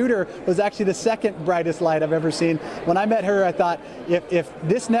seen, but Tudor was actually the second brightest light I've ever seen. When I met her, I thought, if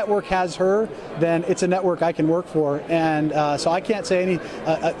this network has her, then it's a network I can work for. And so I can't say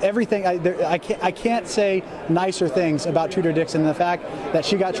everything. I can't say nicer things about Tudor Dixon. The fact that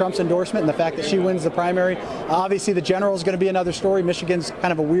she got Trump's endorsement and the fact that she wins the primary. Obviously, the general is going to be another story. Michigan's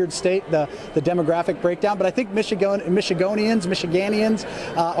kind of a weird state, the demographic breakdown. But I think Michiganians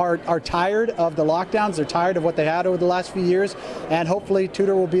are tired of the lockdowns. They're tired of what they had over the last few years. And hopefully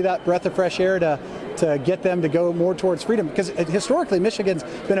Tudor will be that breath of fresh air to get them to go more towards freedom. Because historically, Michigan's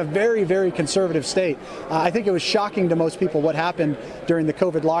been a very, very conservative state. I think it was shocking to most people what happened during the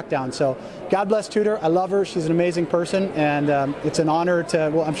COVID lockdown. So God bless Tudor. I love her. She's an amazing person. And it's an honor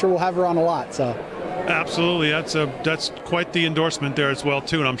I'm sure we'll have her on a lot. So. Absolutely. That's quite the endorsement there as well,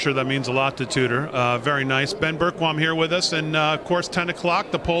 too, and I'm sure that means a lot to Tudor. Very nice. Ben Bergquam here with us, and, of course, 10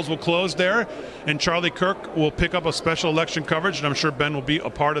 o'clock, the polls will close there, and Charlie Kirk will pick up a special election coverage, and I'm sure Ben will be a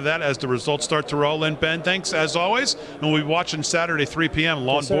part of that as the results start to roll in. Ben, thanks as always, and we'll be watching Saturday, 3 p.m.,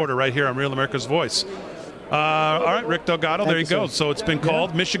 Law & Border right here on Real America's Voice. All right, Rick Delgado, there you go. sir. So it's been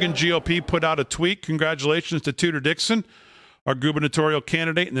called. Michigan GOP put out a tweet. Congratulations to Tudor Dixon, our gubernatorial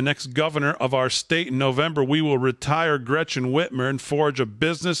candidate and the next governor of our state. In November, we will retire Gretchen Whitmer and forge a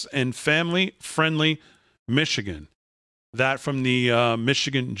business and family-friendly Michigan. That from the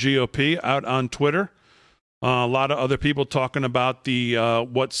Michigan GOP out on Twitter. A lot of other people talking about the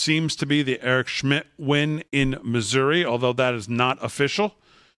what seems to be the Eric Schmidt win in Missouri, although that is not official.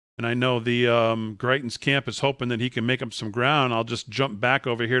 And I know the Greitens camp is hoping that he can make up some ground. I'll just jump back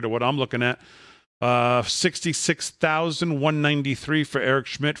over here to what I'm looking at. 66,193 for Eric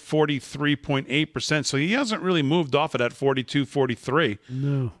Schmidt, 43.8%. So he hasn't really moved off of that 42, 43.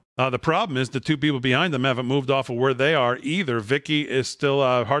 No. The problem is the two people behind them haven't moved off of where they are either. Vicky is still,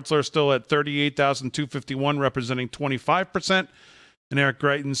 Hartzler is still at 38,251, representing 25%. And Eric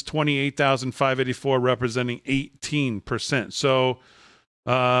Greitens, 28,584, representing 18%. So,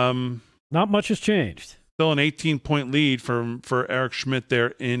 not much has changed. Still an 18-point lead for Eric Schmidt there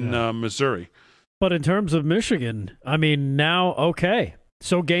in Missouri. But in terms of Michigan, I mean, now, okay,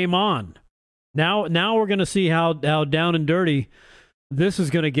 so game on. Now we're going to see how down and dirty this is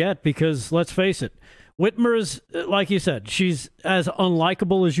going to get, because let's face it, Whitmer is, like you said, she's as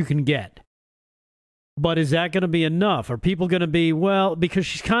unlikable as you can get. But is that going to be enough? Are people going to be, well, because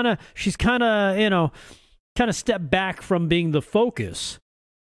she's kind of stepped back from being the focus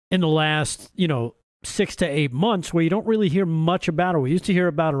in the last, 6 to 8 months, where you don't really hear much about her. We used to hear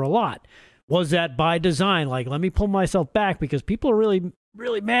about her a lot. Was that by design? Like, let me pull myself back because people are really,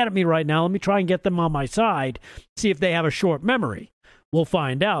 really mad at me right now. Let me try and get them on my side, see if they have a short memory. We'll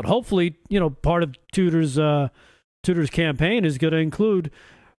find out. Hopefully, part of Tudor's campaign is going to include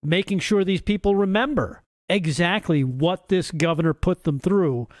making sure these people remember exactly what this governor put them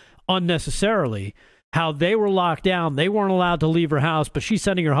through unnecessarily, how they were locked down. They weren't allowed to leave her house, but she's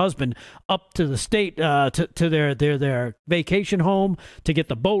sending her husband up to the state, to their vacation home to get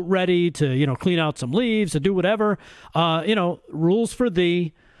the boat ready, to, clean out some leaves, to do whatever. Rules for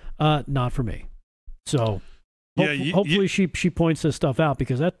thee, not for me. So hopefully she points this stuff out,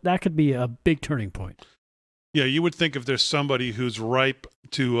 because that could be a big turning point. Yeah, you would think if there's somebody who's ripe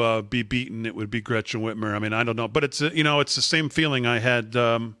to be beaten, it would be Gretchen Whitmer. I mean, I don't know, but it's it's the same feeling I had.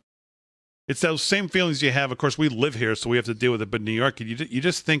 It's those same feelings you have. Of course, we live here, so we have to deal with it. But in New York, you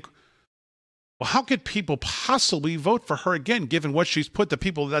just think, well, how could people possibly vote for her again, given what she's put the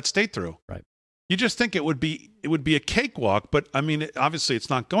people of that state through? Right. You just think it would be a cakewalk, but I mean, obviously, it's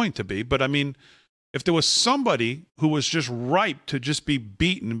not going to be. But I mean, if there was somebody who was just ripe to just be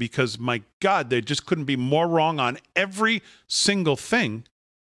beaten because, my God, they just couldn't be more wrong on every single thing,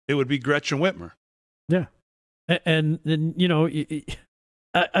 it would be Gretchen Whitmer. Yeah. And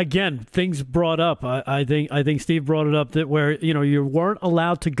again, things brought up. I think Steve brought it up that where, you weren't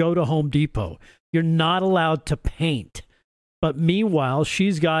allowed to go to Home Depot. You're not allowed to paint. But meanwhile,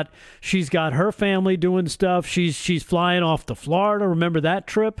 she's got her family doing stuff. She's flying off to Florida. Remember that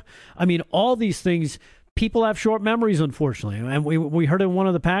trip? I mean, all these things, people have short memories, unfortunately. And we heard in one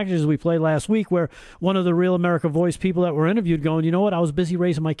of the packages we played last week where one of the Real America Voice people that were interviewed going, you know what? I was busy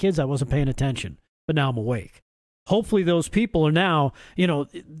raising my kids. I wasn't paying attention. But now I'm awake. Hopefully those people are now,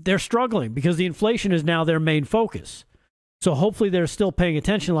 they're struggling because the inflation is now their main focus. So hopefully they're still paying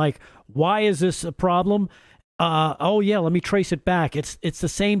attention. Like, why is this a problem? Let me trace it back. It's the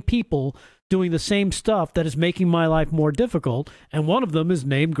same people doing the same stuff that is making my life more difficult, and one of them is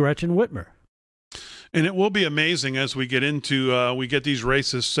named Gretchen Whitmer. And it will be amazing as we get into we get these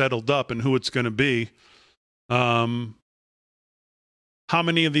races settled up and who it's going to be. How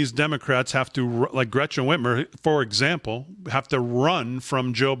many of these Democrats have to, like Gretchen Whitmer, for example, have to run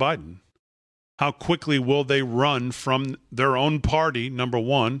from Joe Biden? How quickly will they run from their own party, number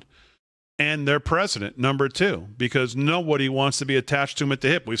one, and their president, number two? Because nobody wants to be attached to him at the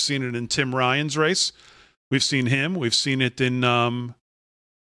hip. We've seen it in Tim Ryan's race. We've seen him. We've seen it in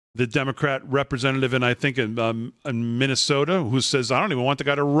the Democrat representative in Minnesota, who says, I don't even want the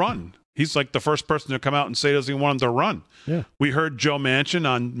guy to run. He's like the first person to come out and say he doesn't even want him to run. Yeah. We heard Joe Manchin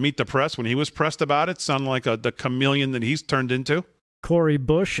on Meet the Press when he was pressed about it sound like the chameleon that he's turned into. Cori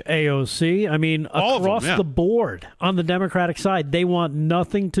Bush, AOC. I mean, across the board on the Democratic side, they want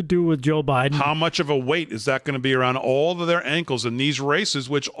nothing to do with Joe Biden. How much of a weight is that going to be around all of their ankles in these races,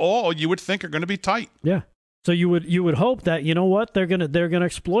 which all you would think are going to be tight? Yeah. So you would hope that, you know what, they're gonna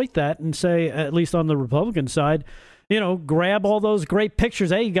exploit that and say, at least on the Republican side, grab all those great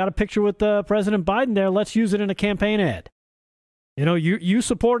pictures. Hey, you got a picture with President Biden there. Let's use it in a campaign ad. You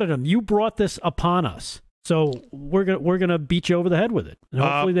supported him. You brought this upon us. So we're gonna beat you over the head with it. And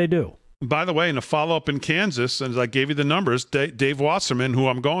hopefully they do. By the way, in a follow-up in Kansas, as I gave you the numbers, Dave Wasserman, who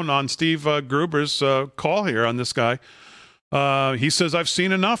I'm going on Steve Gruber's call here on this guy, he says, I've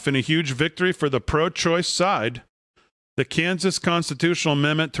seen enough in a huge victory for the pro-choice side. The Kansas constitutional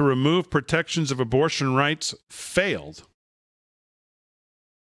amendment to remove protections of abortion rights failed.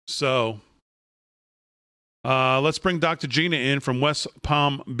 So let's bring Dr. Gina in from West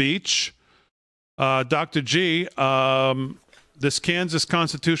Palm Beach. Dr. G, this Kansas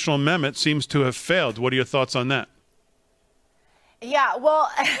constitutional amendment seems to have failed. What are your thoughts on that? Yeah,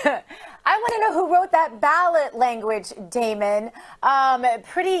 well, I want to know who wrote that ballot language, Damon.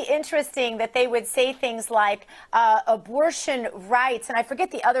 Pretty interesting that they would say things like abortion rights, and I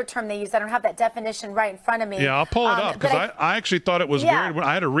forget the other term they use. I don't have that definition right in front of me. Yeah, I'll pull it up because I actually thought it was weird.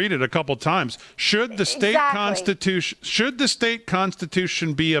 I had to read it a couple times. Should the state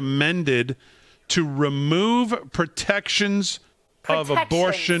constitution be amended to remove protections of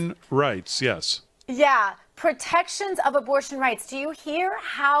abortion rights? Yes. Yeah. Protections of abortion rights. Do you hear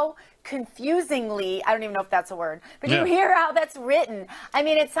how confusingly, I don't even know if that's a word, but do you hear how that's written? I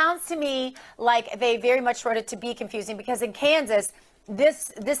mean, it sounds to me like they very much wrote it to be confusing, because in Kansas,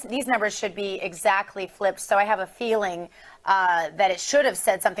 these numbers should be exactly flipped. So I have a feeling that it should have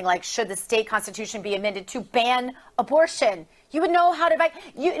said something like, should the state constitution be amended to ban abortion? You would know how to buy.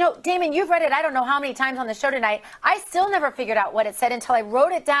 Damon, you've read it I don't know how many times on the show tonight. I still never figured out what it said until I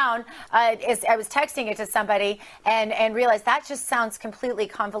wrote it down as I was texting it to somebody and realized that just sounds completely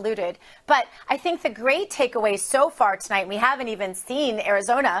convoluted. But I think the great takeaway so far tonight, we haven't even seen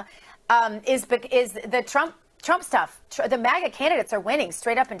Arizona, is the Trump stuff. The MAGA candidates are winning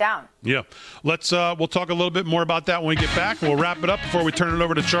straight up and down. Yeah. We'll talk a little bit more about that when we get back. We'll wrap it up before we turn it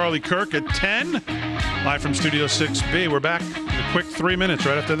over to Charlie Kirk at 10. Live from Studio 6B. We're back in a quick 3 minutes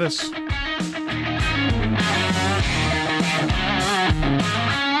right after this.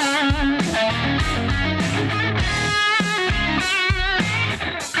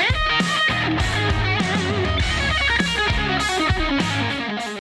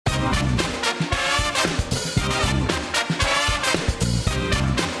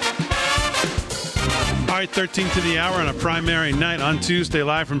 All right, 13 to the hour on a primary night on Tuesday,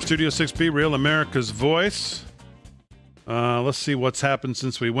 live from Studio 6B, Real America's Voice. Let's see what's happened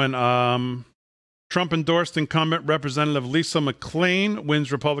since we went. Trump-endorsed incumbent Representative Lisa McClain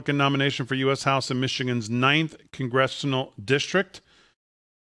wins Republican nomination for U.S. House in Michigan's 9th Congressional District.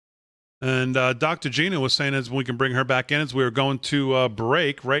 And Dr. Gina was saying, as we can bring her back in, as we were going to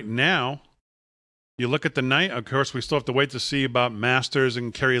break right now, you look at the night, of course, we still have to wait to see about Masters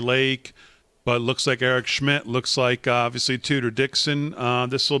and Kerry Lake, but it looks like Eric Schmidt, looks like obviously Tudor Dixon.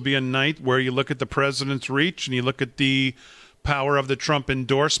 This will be a night where you look at the president's reach and you look at the power of the Trump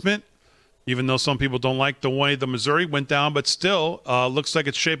endorsement, even though some people don't like the way the Missouri went down, but still looks like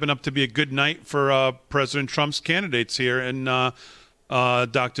it's shaping up to be a good night for President Trump's candidates here. And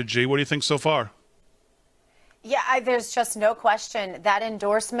Dr. G, what do you think so far? Yeah, there's just no question that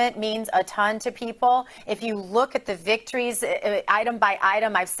endorsement means a ton to people. If you look at the victories item by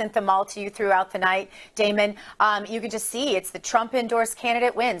item, I've sent them all to you throughout the night, Damon. You can just see it's the Trump endorsed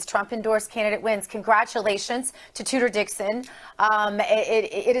candidate wins. Trump endorsed candidate wins. Congratulations to Tudor Dixon.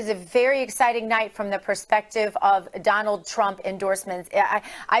 It is a very exciting night from the perspective of Donald Trump endorsements.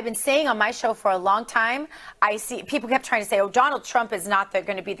 I've been saying on my show for a long time, I see people kept trying to say, oh, Donald Trump is not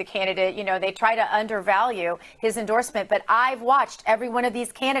going to be the candidate. You know, they try to undervalue his endorsement, but I've watched every one of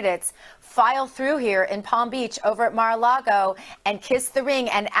these candidates file through here in Palm Beach over at Mar-a-Lago and kiss the ring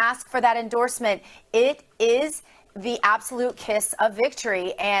and ask for that endorsement. It is the absolute kiss of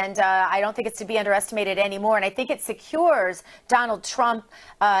victory, and I don't think it's to be underestimated anymore. And I think it secures Donald Trump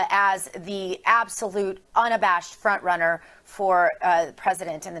as the absolute unabashed frontrunner for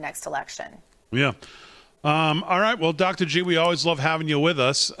president in the next election. Yeah. All right. Well, Dr. G, we always love having you with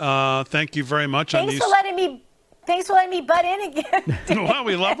us. Thank you very much. Thanks for letting me butt in again. Well,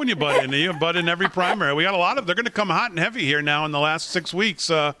 we love when you butt in. You butt in every primary. We got a lot of. They're going to come hot and heavy here now in the last 6 weeks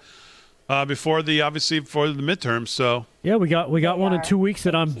before the midterms. So yeah, we got one in 2 weeks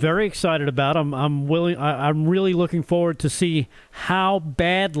that I'm very excited about. I'm really looking forward to see how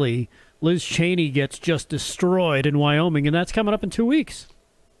badly Liz Cheney gets just destroyed in Wyoming, and that's coming up in 2 weeks.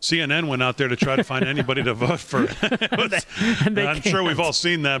 CNN went out there to try to find anybody to vote for. I'm sure we've all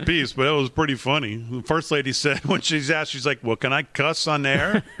seen that piece, but it was pretty funny. The First Lady said, when she's asked, she's like, well, can I cuss on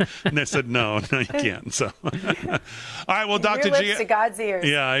air? And they said, no, you can't. So, all right, well, Dr. Your lips to God's ears.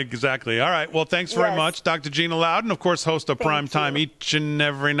 Yeah, exactly. All right, well, thanks very much. Dr. Gina Loudon, of course, host of Prime Time each and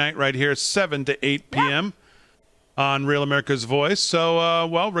every night right here, 7 to 8 p.m. on Real America's Voice. So,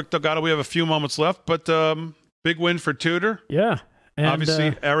 Rick Delgado, we have a few moments left, but big win for Tudor. Yeah. And,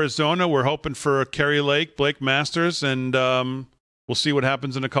 obviously, Arizona, we're hoping for Kerry Lake, Blake Masters, and we'll see what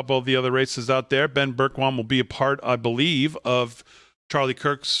happens in a couple of the other races out there. Ben Bergquam will be a part, I believe, of Charlie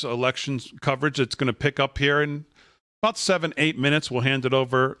Kirk's elections coverage. It's going to pick up here in about 7-8 minutes. We'll hand it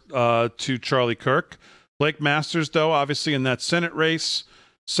over to Charlie Kirk. Blake Masters, though, obviously in that Senate race.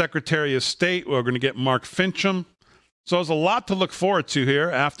 Secretary of State, we're going to get Mark Fincham. So there's a lot to look forward to here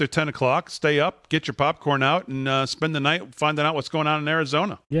after 10 o'clock. Stay up, get your popcorn out, and spend the night finding out what's going on in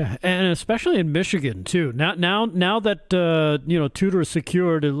Arizona. Yeah, and especially in Michigan, too. Now that, Tudor is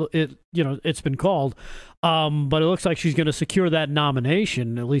secured, it's been called, but it looks like she's going to secure that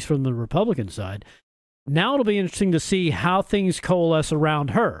nomination, at least from the Republican side. Now it'll be interesting to see how things coalesce around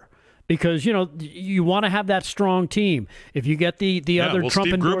her. Because, you want to have that strong team. If you get the other Trump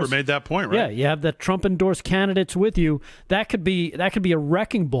Steve endorsed, Gruber made that point, right? Yeah, you have the Trump endorsed candidates with you. That could be a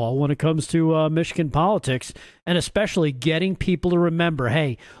wrecking ball when it comes to Michigan politics, and especially getting people to remember,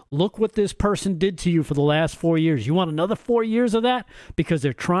 hey, look what this person did to you for the last 4 years. You want another 4 years of that? Because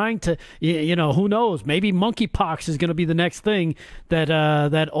they're trying to, who knows? Maybe monkeypox is going to be the next thing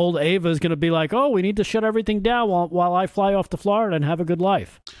that old Ava is going to be like, oh, we need to shut everything down while I fly off to Florida and have a good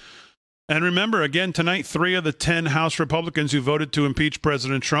life. And remember, again, tonight, 3 of the 10 House Republicans who voted to impeach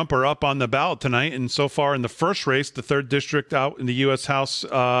President Trump are up on the ballot tonight. And so far in the first race, the 3rd District out in the U.S. House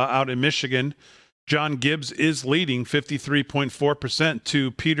out in Michigan, John Gibbs is leading 53.4%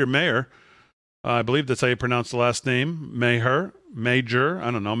 to Peter Mayer. I believe that's how you pronounce the last name. Major.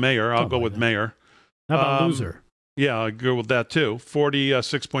 I don't know. Mayer. I'll go with Mayer. How about loser? Yeah, I'll go with that too.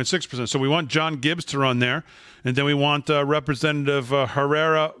 46.6%. So we want John Gibbs to run there. And then we want Representative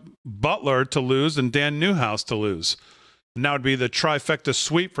Herrera Butler to lose and Dan Newhouse to lose. And that would be the trifecta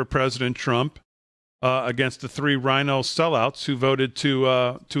sweep for President Trump against the 3 Rhino sellouts who voted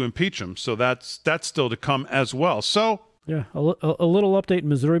to impeach him. So that's still to come as well. So yeah, a little update in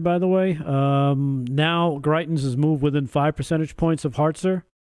Missouri, by the way. Now Greitens has moved within 5 percentage points of Hartzer.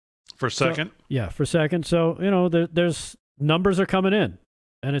 For second? For second. So, there's numbers are coming in.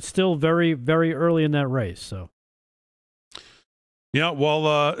 And it's still very, very early in that race. So, yeah,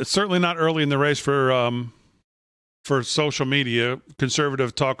 well, it's certainly not early in the race for social media,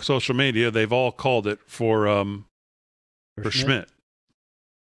 conservative talk social media. They've all called it for Schmidt.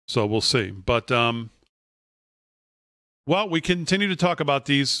 So we'll see. But we continue to talk about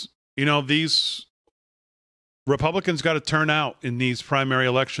these. These Republicans got to turn out in these primary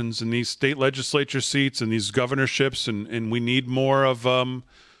elections, in these state legislature seats, and these governorships, and we need more of.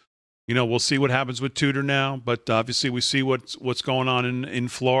 We'll see what happens with Tudor now, but obviously we see what's going on in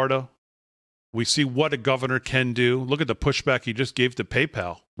Florida. We see what a governor can do. Look at the pushback he just gave to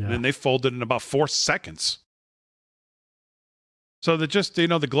PayPal, and they folded in about 4 seconds. So that just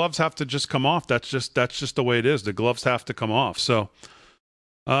the gloves have to just come off. That's just the way it is. The gloves have to come off. So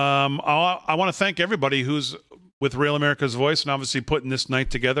I want to thank everybody who's with Real America's Voice and obviously putting this night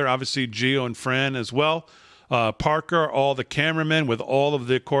together. Obviously Gio and Fran as well. Parker, all the cameramen with all of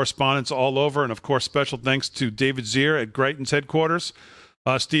the correspondents all over. And, of course, special thanks to David Zier at Greitens headquarters,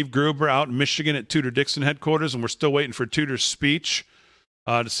 Steve Gruber out in Michigan at Tudor-Dixon headquarters, and we're still waiting for Tudor's speech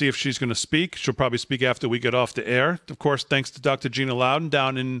to see if she's going to speak. She'll probably speak after we get off the air. Of course, thanks to Dr. Gina Loudon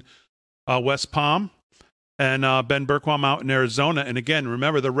down in West Palm and Ben Bergquam out in Arizona. And, again,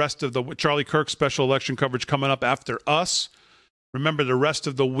 remember the rest of the Charlie Kirk special election coverage coming up after us. Remember the rest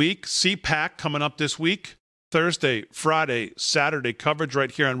of the week, CPAC coming up this week. Thursday, Friday, Saturday coverage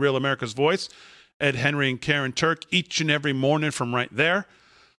right here on Real America's Voice. Ed Henry and Karen Turk each and every morning from right there.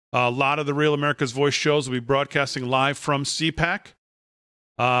 A lot of the Real America's Voice shows will be broadcasting live from CPAC.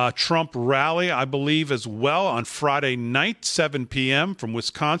 Trump rally, I believe, as well on Friday night, 7 p.m. from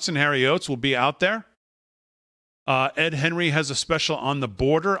Wisconsin. Harry Oates will be out there. Ed Henry has a special on the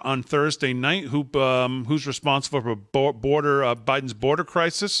border on Thursday night. Who's responsible for Biden's border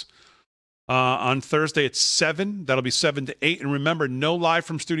crisis? On Thursday at 7. That'll be 7 to 8. And remember, no live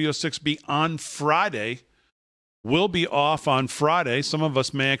from Studio 6B on Friday. We'll be off on Friday. Some of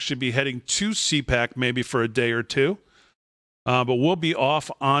us may actually be heading to CPAC maybe for a day or two. But we'll be off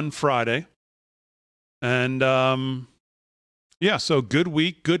on Friday. And, so good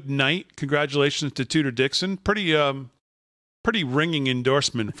week, good night. Congratulations to Tudor-Dixon. Pretty ringing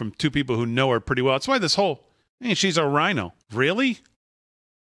endorsement from 2 people who know her pretty well. That's why she's a rhino. Really?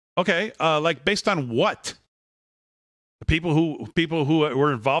 Okay, based on what? The people who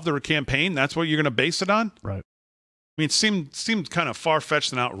were involved in her campaign, that's what you're going to base it on? Right. I mean, it seemed kind of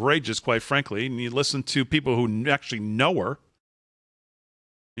far-fetched and outrageous, quite frankly. And you listen to people who actually know her.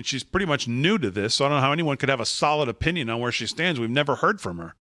 And she's pretty much new to this, so I don't know how anyone could have a solid opinion on where she stands. We've never heard from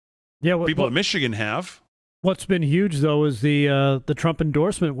her. Yeah, people in Michigan have. What's been huge, though, is the Trump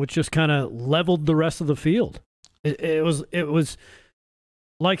endorsement, which just kind of leveled the rest of the field. It was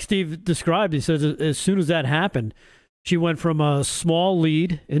like Steve described. He says as soon as that happened, she went from a small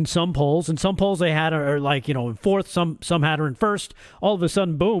lead in some polls. In some polls, they had her in fourth. Some had her in first. All of a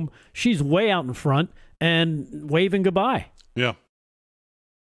sudden, boom, she's way out in front and waving goodbye. Yeah.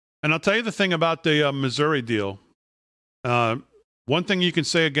 And I'll tell you the thing about the Missouri deal. One thing you can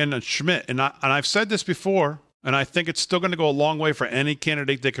say again on Schmidt, and I've said this before, and I think it's still going to go a long way for any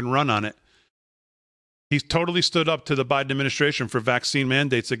candidate that can run on it. He's totally stood up to the Biden administration for vaccine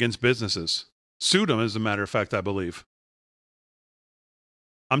mandates against businesses. Sued them, as a matter of fact, I believe.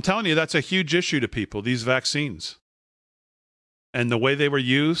 I'm telling you, that's a huge issue to people, these vaccines. And the way they were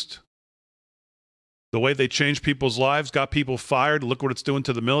used, the way they changed people's lives, got people fired. Look what it's doing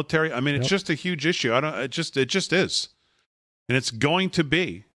to the military. I mean, it's just a huge issue. It just is. And it's going to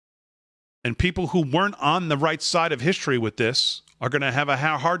be. And people who weren't on the right side of history with this are going to have a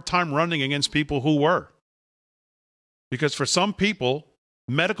hard time running against people who were. Because for some people,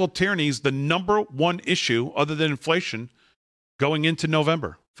 medical tyranny is the number one issue other than inflation going into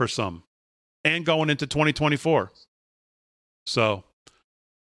November for some and going into 2024. So, all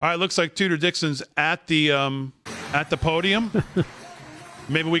right, looks like Tudor Dixon's at the podium.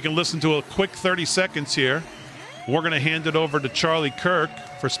 Maybe we can listen to a quick 30 seconds here. We're going to hand it over to Charlie Kirk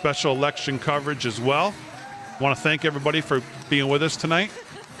for special election coverage as well. I want to thank everybody for being with us tonight.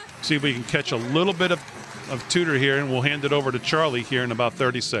 See if we can catch a little bit of Tudor here, and we'll hand it over to Charlie here in about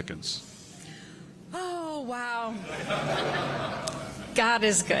 30 seconds. Oh, wow. God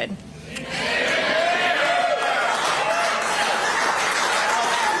is good.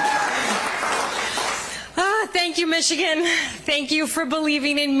 Thank you, Michigan. Thank you for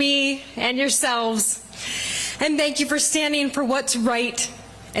believing in me and yourselves. And thank you for standing for what's right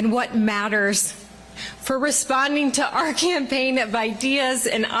and what matters, for responding to our campaign of ideas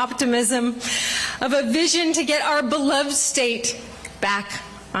and optimism, of a vision to get our beloved state back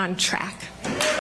on track.